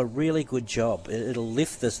it'll do a really good job. It'll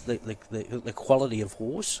lift the quality of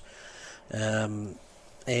horse, and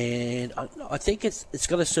I think it's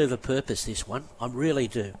going to serve a purpose. This one, I really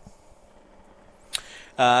do.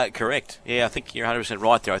 Correct. Yeah, I think you're 100%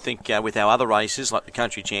 right there. I think with our other races like the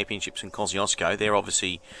Country Championships and Kosciuszko, they're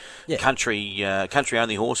obviously country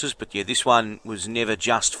only horses. But yeah, this one was never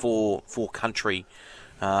just for country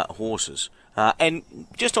horses. And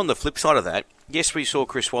just on the flip side of that. Yes, we saw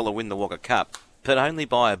Chris Waller win the Wagga Cup, but only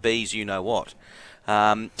by a bees you-know-what.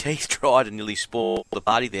 Keith tried to nearly spoil the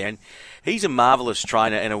party there, and he's a marvellous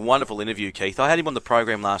trainer and a wonderful interview, Keith. I had him on the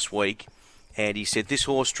program last week, and he said this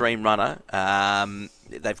horse, Dream Runner,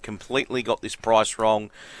 they've completely got this price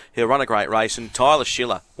wrong. He'll run a great race, and Tyler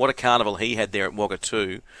Schiller, what a carnival he had there at Wagga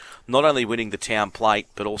too. Not only winning the Town Plate,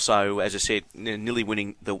 but also, as I said, nearly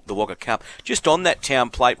winning the Wagga Cup. Just on that Town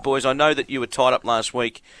Plate, boys, I know that you were tied up last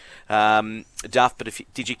week, Duff, but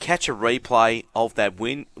did you catch a replay of that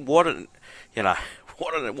win? What a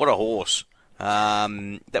horse!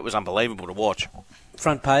 That was unbelievable to watch.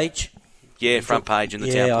 Front page. Yeah, front page in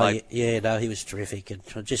the Town Plate. No, he was terrific, and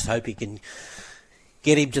I just hope he can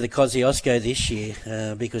get him to the Kosciuszko this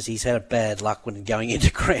year because he's had a bad luck when going into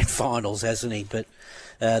grand finals, hasn't he? But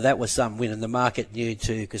that was some win, and the market knew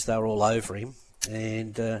too because they were all over him.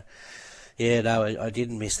 And I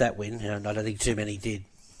didn't miss that win, and I don't think too many did.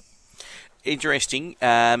 Interesting.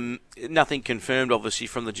 Nothing confirmed, obviously,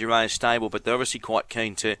 from the Giray stable, but they're obviously quite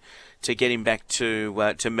keen to get him back to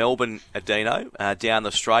Melbourne, Adino, down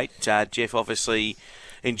the straight. Jeff obviously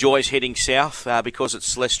enjoys heading south because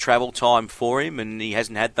it's less travel time for him, and he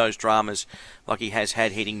hasn't had those dramas like he has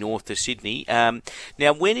had heading north to Sydney.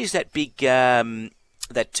 Now, when is that big...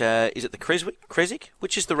 is it the Creswick?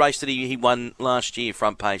 Which is the race that he won last year,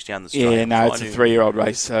 front page down the straight? Yeah, no, it's a 3-year-old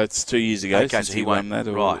race, so it's 2 years ago since he won that.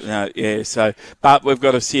 Right. But we've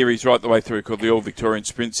got a series right the way through called the All Victorian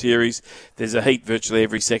Sprint Series. There's a heat virtually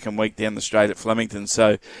every second week down the straight at Flemington,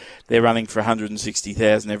 so they're running for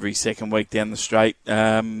 $160,000 every second week down the straight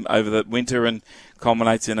over the winter, and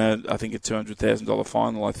culminates in a $200,000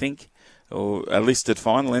 final, I think. Or a listed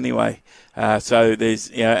final anyway. So there's,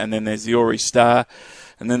 and then there's the Ori Star,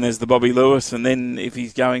 and then there's the Bobby Lewis, and then if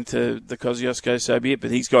he's going to the Kosciuszko, so be it.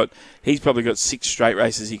 But he's probably got 6 straight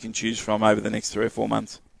races he can choose from over the next 3 or 4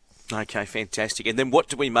 months. Okay, fantastic. And then what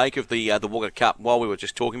do we make of the Wagga Cup? While we were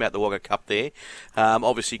just talking about the Wagga Cup there,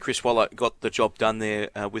 obviously Chris Waller got the job done there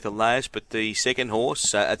with Elias, but the second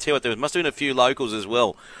horse, I tell you what, there must have been a few locals as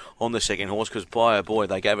well on the second horse, because boy, oh boy,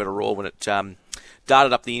 they gave it a roar when it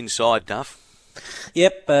darted up the inside, Duff.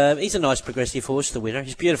 Yep, he's a nice progressive horse, the winner.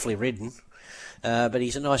 He's beautifully ridden, but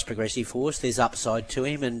he's a nice progressive horse. There's upside to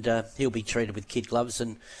him, and he'll be treated with kid gloves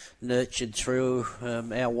and nurtured through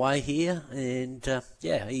our way here. And,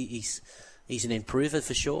 he's an improver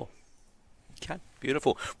for sure. Okay,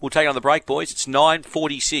 beautiful. We'll take it on the break, boys. It's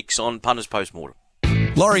 9:46 on Punters Postmortem.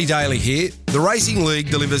 Laurie Daly here. The Racing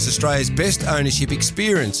League delivers Australia's best ownership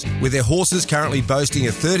experience, with their horses currently boasting a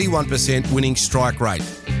 31% winning strike rate.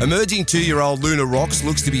 Emerging 2-year-old Luna Rocks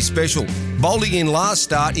looks to be special, bowling in last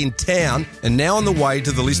start in town and now on the way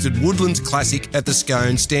to the listed Woodlands Classic at the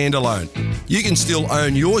Scone Standalone. You can still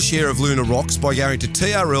own your share of Luna Rocks by going to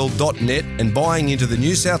trl.net and buying into the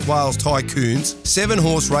New South Wales Tycoons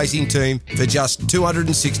 7-horse racing team for just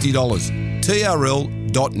 $260.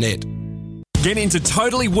 trl.net. Get into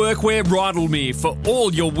Totally Workwear Rydalmere for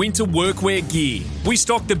all your winter workwear gear. We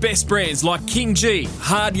stock the best brands like King G,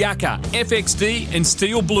 Hard Yakka, FXD and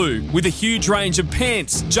Steel Blue, with a huge range of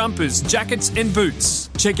pants, jumpers, jackets and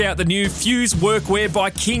boots. Check out the new Fuse Workwear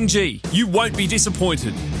by King G. You won't be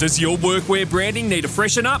disappointed. Does your workwear branding need a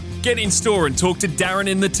freshen up? Get in store and talk to Darren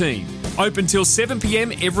and the team. Open till 7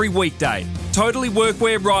 p.m. every weekday. Totally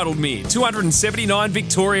Workwear Rydalmere, 279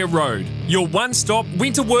 Victoria Road. Your one-stop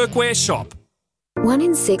winter workwear shop. 1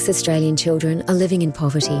 in 6 Australian children are living in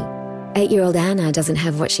poverty. 8-year-old Anna doesn't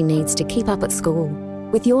have what she needs to keep up at school.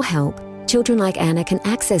 With your help, children like Anna can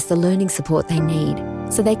access the learning support they need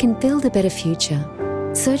so they can build a better future.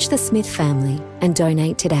 Search the Smith family and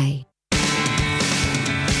donate today.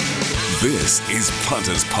 This is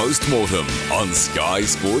Punters Postmortem on Sky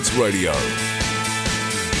Sports Radio.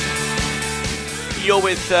 You're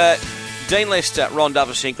with Dean Lester, Ron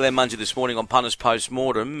Duffus and Glenn Mungie this morning on Punters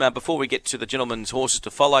Postmortem. Before we get to the gentlemen's horses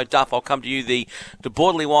to follow, Duff, I'll come to you. The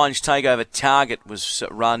Borderley Wines Takeover Target was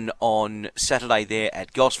run on Saturday there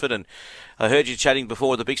at Gosford, and I heard you chatting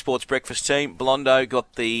before with the Big Sports Breakfast team. Blondo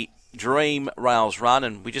got the Dream Rails run,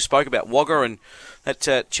 and we just spoke about Wagga and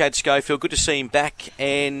that Chad Schofield. Good to see him back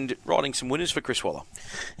and riding some winners for Chris Waller.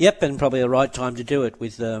 Yep, and probably the right time to do it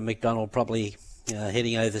with McDonald probably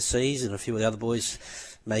heading overseas, and a few of the other boys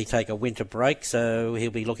may take a winter break, so he'll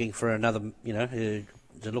be looking for another, to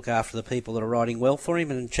look after the people that are riding well for him,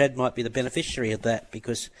 and Chad might be the beneficiary of that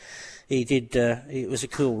because he did. It was a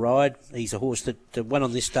cool ride. He's a horse that won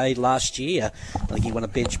on this day last year. I think he won a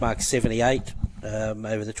benchmark 78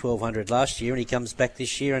 over the 1200 last year, and he comes back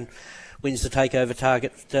this year and wins the Takeover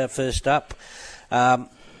Target first up.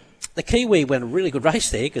 The Kiwi went a really good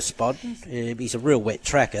race there, Gospodin. He's a real wet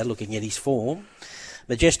tracker looking at his form.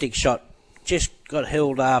 Majestic Shot just got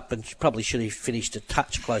held up and probably should have finished a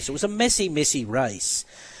touch close. It was a messy race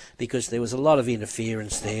because there was a lot of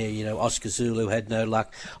interference there. Oscar Zulu had no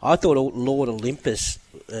luck. I thought Lord Olympus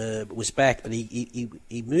was back, but he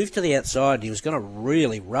moved to the outside and he was going to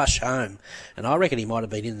really rush home. And I reckon he might have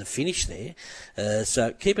been in the finish there.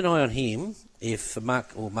 So keep an eye on him if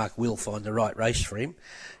Mark will find the right race for him.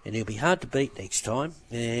 And he'll be hard to beat next time.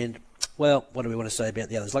 And well, what do we want to say about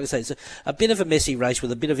the others? Like I say, it's a bit of a messy race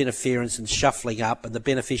with a bit of interference and shuffling up, and the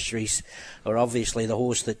beneficiaries are obviously the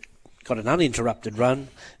horse that got an uninterrupted run,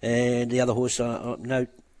 and the other horse got no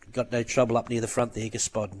trouble up near the front there,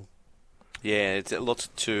 Gospodin. Yeah, it's lots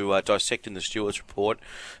to dissect in the Stewards report,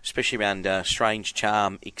 especially around Strange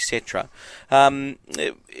Charm, etc.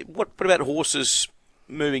 What about horses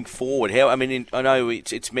moving forward? I know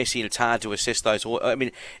it's messy and it's hard to assess those. Are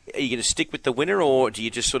you going to stick with the winner, or do you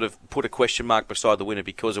just sort of put a question mark beside the winner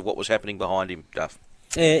because of what was happening behind him, Duff?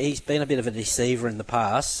 Yeah, he's been a bit of a deceiver in the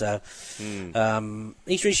past, so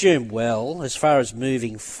he's resumed well. As far as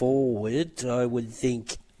moving forward, I would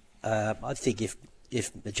think,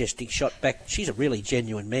 if Majestic Shot back, she's a really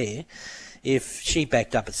genuine mare. If she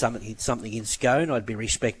backed up at something in Scone, I'd be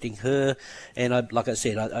respecting her. And I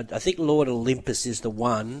think Lord Olympus is the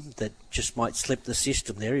one that just might slip the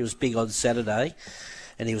system there. He was big odds Saturday,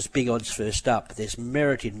 and he was big odds first up. There's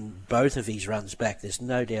merit in both of his runs back. There's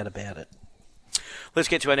no doubt about it. Let's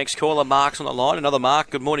get to our next caller. Mark's on the line. Another Mark.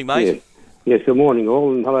 Good morning, mate. Yes, good morning,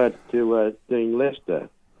 all, and hello to Dean Lester.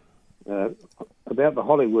 About the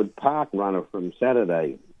Hollywood Park runner from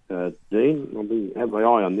Saturday, Dean, I'll have my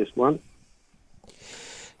eye on this one.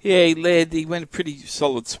 Yeah, he led. He went a pretty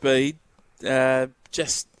solid speed.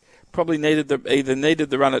 Just probably needed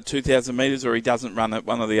the run at 2,000 metres, or he doesn't run it,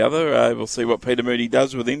 one or the other. We'll see what Peter Moody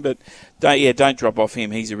does with him, but don't drop off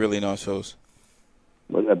him. He's a really nice horse.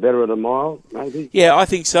 Was that better at a mile, maybe? Yeah, I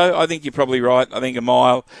think so. I think you're probably right. I think a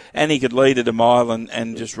mile, and he could lead at a mile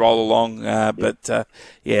and just roll along. But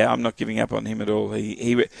I'm not giving up on him at all.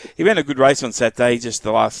 He ran a good race on Saturday. Just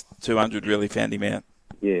the last 200 really found him out.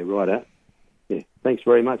 Yeah, right. Yeah, thanks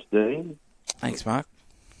very much, Dean. Thanks, Mark.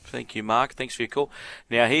 Thank you, Mark. Thanks for your call.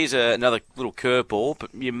 Now, here's another little curveball,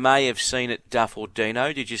 but you may have seen it, Duff or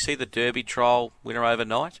Dino. Did you see the Derby trial winner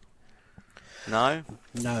overnight? No?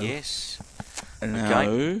 No. Yes? No. Okay.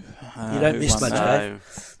 You don't miss much,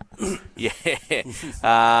 Dave. Yeah.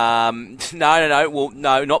 No. Well,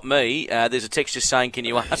 no, not me. There's a text just saying, can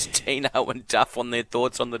you ask Dino and Duff on their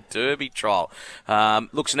thoughts on the Derby trial?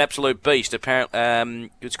 Looks an absolute beast.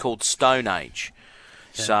 Apparently, it's called Stone Age.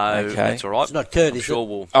 So that's all right. It's not Kurt, I'm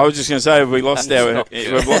sure I was just going to say, we've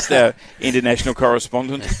lost our international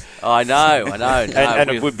correspondent. I know. And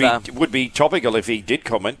it would be topical if he did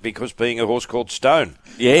comment, because being a horse called Stone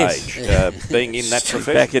Age, being in that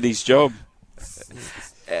profession. Back at his job.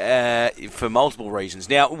 For multiple reasons.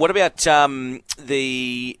 Now, what about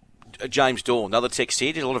the James Dawn? Another text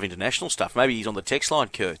here. Did a lot of international stuff. Maybe he's on the text line,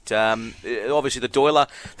 Kurt. Obviously, the Doyler,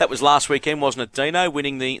 that was last weekend, wasn't it, Dino?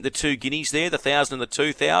 Winning the two guineas there, the 1,000 and the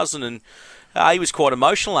 2,000. And he was quite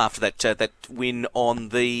emotional after that win on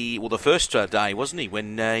the first day, wasn't he,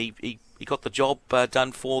 when he got the job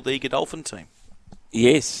done for the Godolphin team.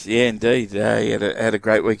 Yes, yeah, indeed. He had a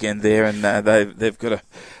great weekend there, and they've got a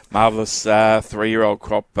marvellous 3-year-old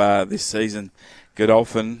crop this season.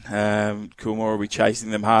 Godolphin, Coolmore will be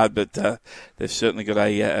chasing them hard, but they've certainly got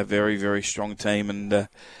a very, very strong team. And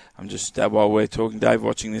I'm just, while we're talking, Dave,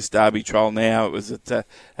 watching this Derby trial now. It was at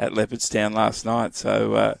Leopardstown last night.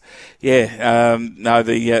 So,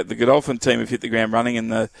 the Godolphin team have hit the ground running in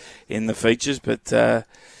the features, but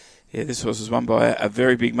this horse was won by a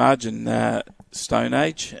very big margin, Stone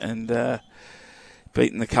Age, and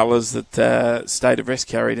beaten the colours that State of Rest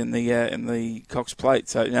carried in the Cox Plate.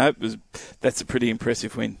 So, that's a pretty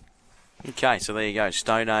impressive win. Okay, so there you go.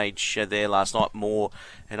 Stone Age there last night, Moore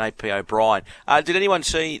and AP O'Brien. Did anyone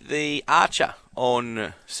see the Archer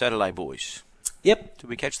on Saturday, boys? Yep. Did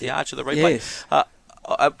we catch the Archer, the replay? Yes.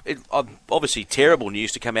 Obviously terrible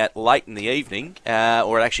news to come out late in the evening,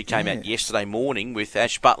 or it actually came out yesterday morning with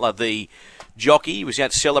Ash Butler, the jockey. He was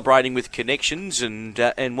out celebrating with connections and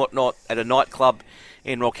whatnot at a nightclub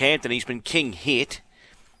in Rockhampton. He's been king hit.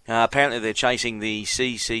 Apparently they're chasing the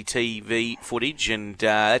CCTV footage, and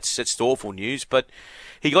that's awful news. But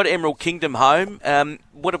he got Emerald Kingdom home.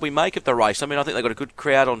 What did we make of the race? I mean, I think they got a good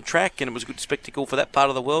crowd on track, and it was a good spectacle for that part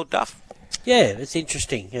of the world, Duff. Yeah, it's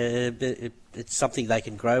interesting. It's something they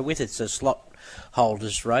can grow with. It's a slot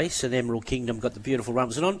holders race, and Emerald Kingdom got the beautiful run. It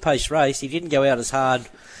was an on-pace race. He didn't go out as hard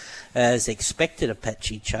as expected,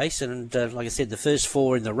 Apache Chase, and like I said, the first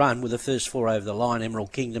four in the run were the first four over the line.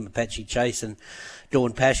 Emerald Kingdom, Apache Chase, and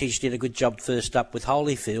Dawn Passage did a good job first up with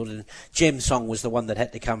Holyfield, and Gem Song was the one that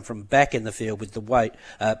had to come from back in the field with the weight,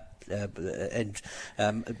 and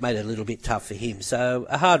it made it a little bit tough for him. So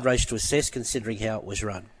a hard race to assess considering how it was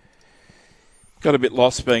run. Got a bit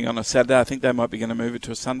lost being on a Saturday. I think they might be going to move it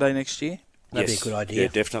to a Sunday next year. That'd be a good idea. Yeah,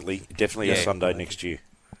 definitely a Sunday next year.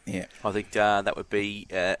 Yeah, I think that would be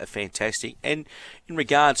fantastic. And in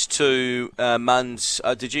regards to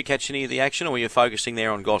Munns, did you catch any of the action, or were you focusing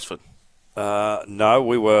there on Gosford? No,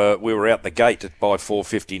 we were out the gate by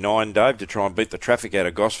 4:59, Dave, to try and beat the traffic out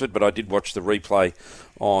of Gosford. But I did watch the replay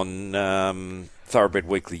on Thoroughbred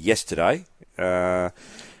Weekly yesterday.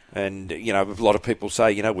 And, a lot of people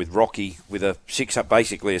say, with Rocky, with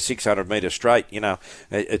basically a 600-metre straight,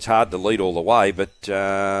 it's hard to lead all the way, but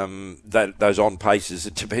those on paces,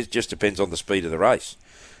 it just depends on the speed of the race,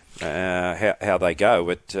 how they go.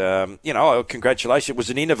 But, congratulations. It was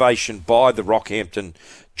an innovation by the Rockhampton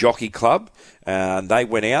Jockey Club. They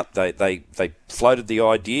went out, they floated the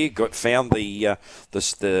idea, found the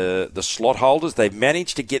slot holders. They've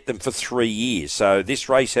managed to get them for 3 years. So this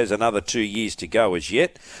race has another 2 years to go as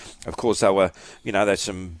yet. Of course, there's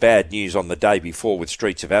some bad news on the day before with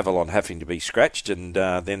Streets of Avalon having to be scratched, and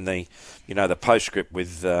then the postscript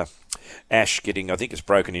with Ash getting, I think it's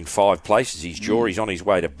broken in 5 places. His jaw, he's on his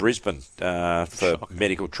way to Brisbane for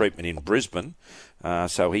medical treatment in Brisbane.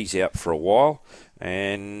 So he's out for a while.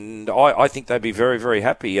 And I think they'd be very, very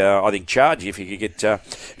happy. I think Chargy, if you could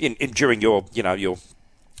get during your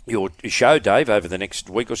show, Dave, over the next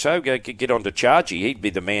week or so, get on to Chargy. He'd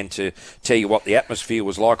be the man to tell you what the atmosphere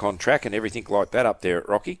was like on track and everything like that up there at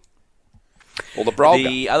Rocky. Or the Brolga.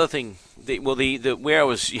 The other thing, the where I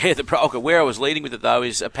was leading with it though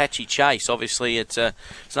is Apache Chase. Obviously, it's an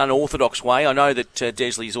unorthodox way. I know that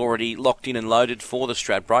Desley's already locked in and loaded for the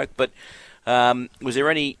Stradbroke, but. Was there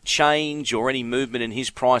any change or any movement in his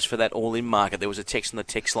price for that all-in market? There was a text on the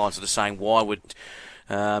text line sort of saying, why would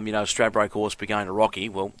a Stradbroke horse be going to Rocky?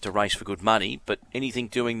 Well, to race for good money. But anything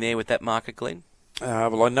doing there with that market, Glenn?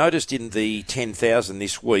 Well, I noticed in the 10,000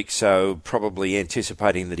 this week, so probably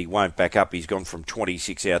anticipating that he won't back up, he's gone from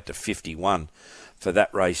 26 out to 51 for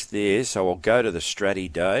that race there. So I'll go to the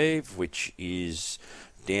Stratty, Dave, which is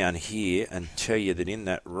down here, and tell you that in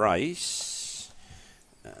that race...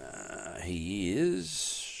 he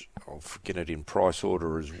is, I'll get it in price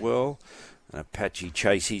order as well, Apache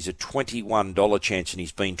Chase, he's a $21 chance, and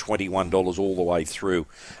he's been $21 all the way through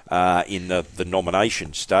in the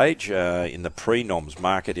nomination stage, in the pre-noms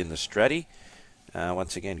market in the Stratty.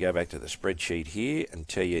 Once again, go back to the spreadsheet here and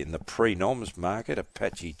tell you in the pre-noms market,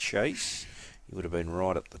 Apache Chase, he would have been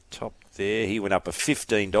right at the top there. He went up a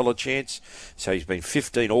 $15 chance, so he's been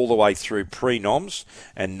 15 all the way through pre-noms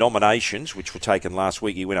and nominations, which were taken last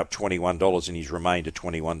week. He went up $21 and he's remained a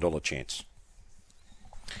 $21 chance.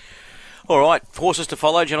 All right, horses to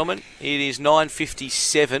follow, gentlemen. It is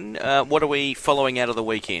 9:57. What are we following out of the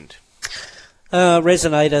weekend?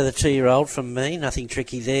 Resonator, the 2-year-old from me. Nothing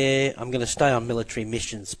tricky there. I'm going to stay on Military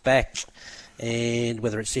Missions back, and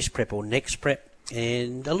whether it's this prep or next prep.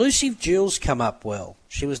 And Elusive Jules come up well.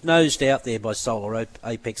 She was nosed out there by Solar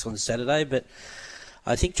Apex on Saturday, but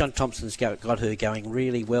I think John Thompson's got her going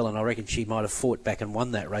really well, and I reckon she might have fought back and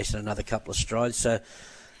won that race in another couple of strides. So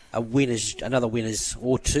another winners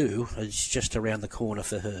or two is just around the corner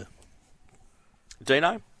for her.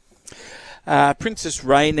 Dino? Princess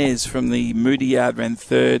Rainez from the Moody Yard ran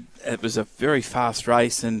third. It was a very fast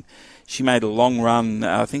race, and she made a long run.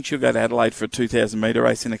 I think she'll go to Adelaide for a 2,000 metre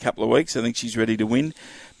race in a couple of weeks. I think she's ready to win.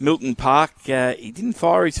 Milton Park, he didn't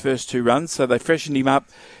fire his first two runs, so they freshened him up,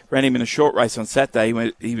 ran him in a short race on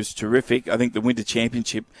Saturday. He was terrific. I think the Winter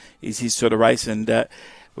Championship is his sort of race, and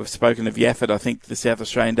we've spoken of Yafford. I think the South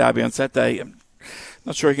Australian Derby on Saturday, I'm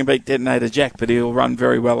not sure he can beat Detonator Jack, but he'll run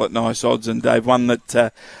very well at nice odds. And Dave, one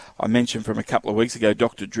that I mentioned from a couple of weeks ago,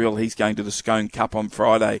 Dr. Drill, he's going to the Scone Cup on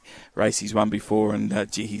Friday, race he's won before, and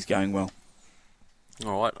he's going well.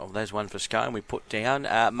 All right, well, there's one for Scone we put down.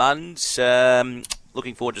 Munns,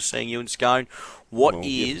 looking forward to seeing you in Scone. I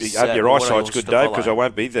hope your eyesight's good, Dave, because I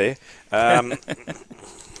won't be there.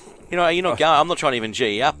 You're not going. I'm not trying to even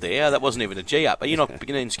G up there. That wasn't even a G up. Are you not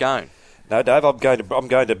beginning in Scone? No, Dave. I'm going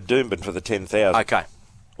to Doomben for the 10,000. Okay,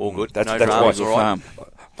 all good. That's dramas, all right.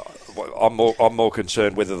 I'm more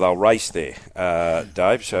concerned whether they'll race there,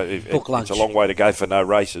 Dave. So it's a long way to go for no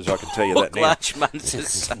races. I can tell you that now. Book lunch, Munns is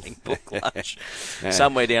saying book lunch. Yeah.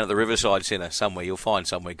 Somewhere down at the Riverside Centre. Somewhere you'll find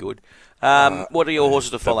somewhere good. What are your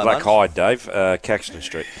horses to follow? Black Hyde, Dave. Caxton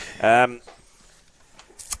Street.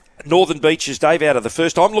 Northern Beaches, Dave, out of the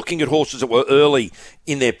first. I'm looking at horses that were early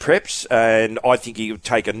in their preps, and I think he would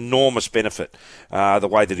take enormous benefit the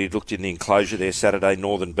way that he looked in the enclosure there Saturday,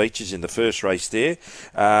 Northern Beaches, in the first race there.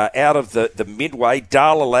 Out of the midway,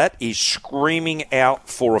 Dalalat is screaming out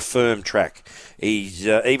for a firm track. He's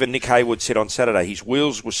even Nick Haywood said on Saturday his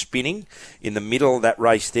wheels were spinning in the middle of that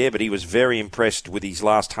race there, but he was very impressed with his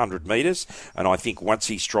last 100 metres, and I think once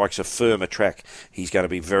he strikes a firmer track, he's going to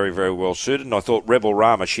be very, very well suited. And I thought Rebel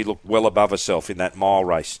Rama, she looked well above herself in that mile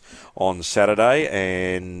race on Saturday,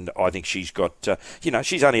 and I think she's got,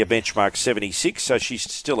 she's only a benchmark 76, so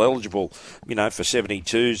she's still eligible, for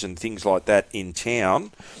 72s and things like that in town.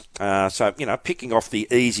 So, picking off the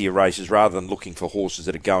easier races rather than looking for horses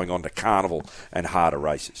that are going on to Carnival and harder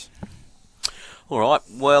races. All right.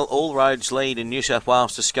 Well, all roads lead in New South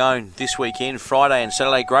Wales to Scone this weekend, Friday and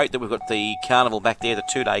Saturday. Great that we've got the Carnival back there, the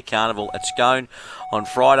 2-day Carnival at Scone on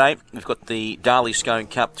Friday. We've got the Darley Scone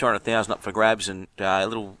Cup, 200,000 up for grabs, and a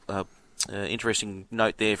little interesting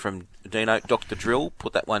note there from Dino. Dr. Drill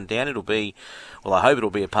put that one down. It'll be, well, I hope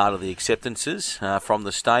it'll be a part of the acceptances from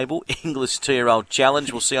the stable. English 2-year-old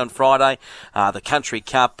Challenge we'll see on Friday, the Country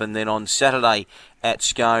Cup, and then on Saturday at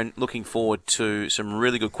Scone. Looking forward to some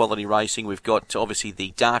really good quality racing. We've got obviously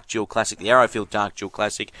the Dark Jewel Classic, the Arrowfield Dark Jewel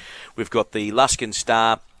Classic. We've got the Luskin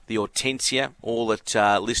Star, the Hortensia, all at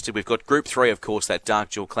listed. We've got Group 3, of course, that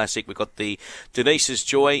Dark Jewel Classic. We've got the Denise's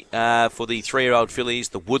Joy for the 3-year-old fillies,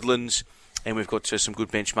 the Woodlands, and we've got some good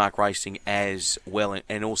benchmark racing as well,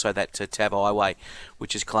 and also that Tab Highway,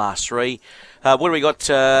 which is Class 3. What do we got?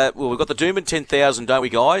 We've got the Doomben 10,000, don't we,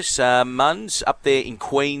 guys? Munns up there in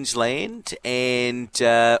Queensland, and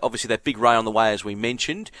obviously that big rain on the way, as we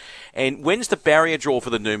mentioned. And when's the barrier draw for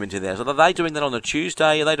the Doomben 10,000? Are they doing that on a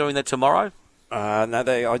Tuesday? Are they doing that tomorrow?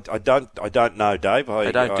 No, I don't know, Dave.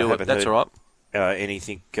 They don't do it. That's all right.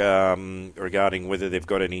 Anything regarding whether they've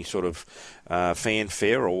got any sort of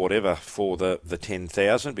fanfare or whatever for the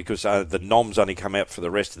 10,000, because the noms only come out for the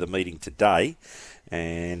rest of the meeting today,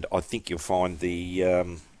 and I think you'll find the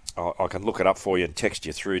I can look it up for you and text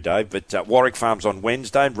you through, Dave, but Warwick Farms on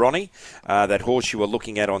Wednesday. Ronnie, that horse you were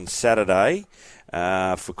looking at on Saturday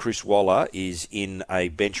for Chris Waller is in a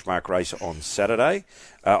benchmark race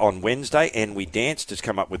on Wednesday, and We Danced has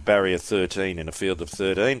come up with barrier 13 in a field of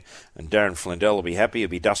 13, and Darren Flindell will be happy. He'll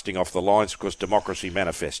be dusting off the lines because Democracy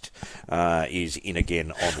Manifest is in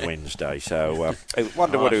again on Wednesday. So I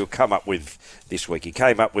wonder what he'll come up with this week. He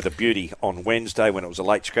came up with a beauty on Wednesday when it was a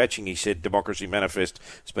late scratching. He said Democracy Manifest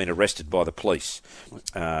has been arrested by the police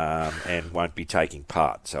and won't be taking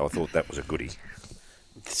part. So I thought that was a goodie.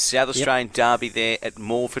 South Australian Derby there at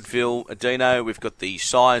Morfordville. Dino, we've got the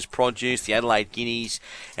Sires Produce, the Adelaide Guineas,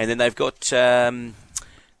 and then they've got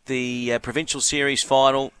the Provincial Series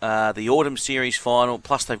final, the Autumn Series final,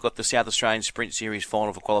 plus they've got the South Australian Sprint Series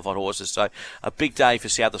final for qualified horses. So a big day for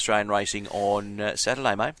South Australian racing on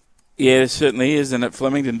Saturday, mate. Yeah, it certainly is. And at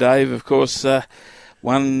Flemington, Dave, of course,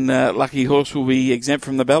 one lucky horse will be exempt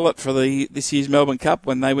from the ballot for this year's Melbourne Cup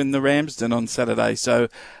when they win the Ramsden on Saturday. So,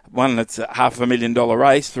 one, it's a $500,000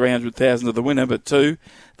 race, $300,000 to the winner, but two,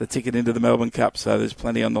 the ticket into the Melbourne Cup. So there's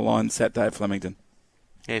plenty on the line Saturday at Flemington.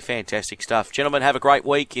 Yeah, fantastic stuff. Gentlemen, have a great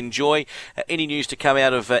week. Enjoy. Any news to come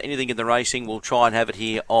out of anything in the racing, we'll try and have it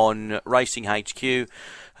here on Racing HQ.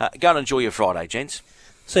 Go and enjoy your Friday, gents.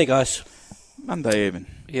 See you guys. Monday even.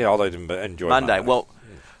 Yeah, I'll let them enjoy Monday. Well,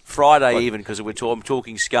 Friday even, because I'm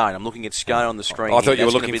talking Scone. I'm looking at Scone on the screen. I thought you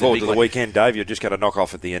were That's looking gonna be forward the to big the weekend, Dave. You're just going to knock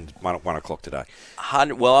off at the end, 1 o'clock today.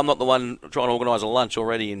 Well, I'm not the one trying to organise a lunch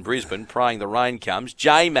already in Brisbane, praying the rain comes.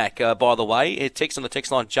 J-Mac, by the way, text on the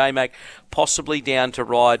text line, J-Mac possibly down to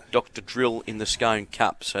ride Dr. Drill in the Scone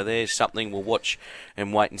Cup. So there's something we'll watch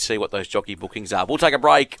and wait and see what those jockey bookings are. We'll take a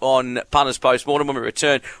break on Punters Post-Mortem. When we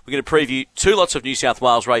return, we're going to preview 2 lots of New South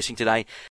Wales racing today.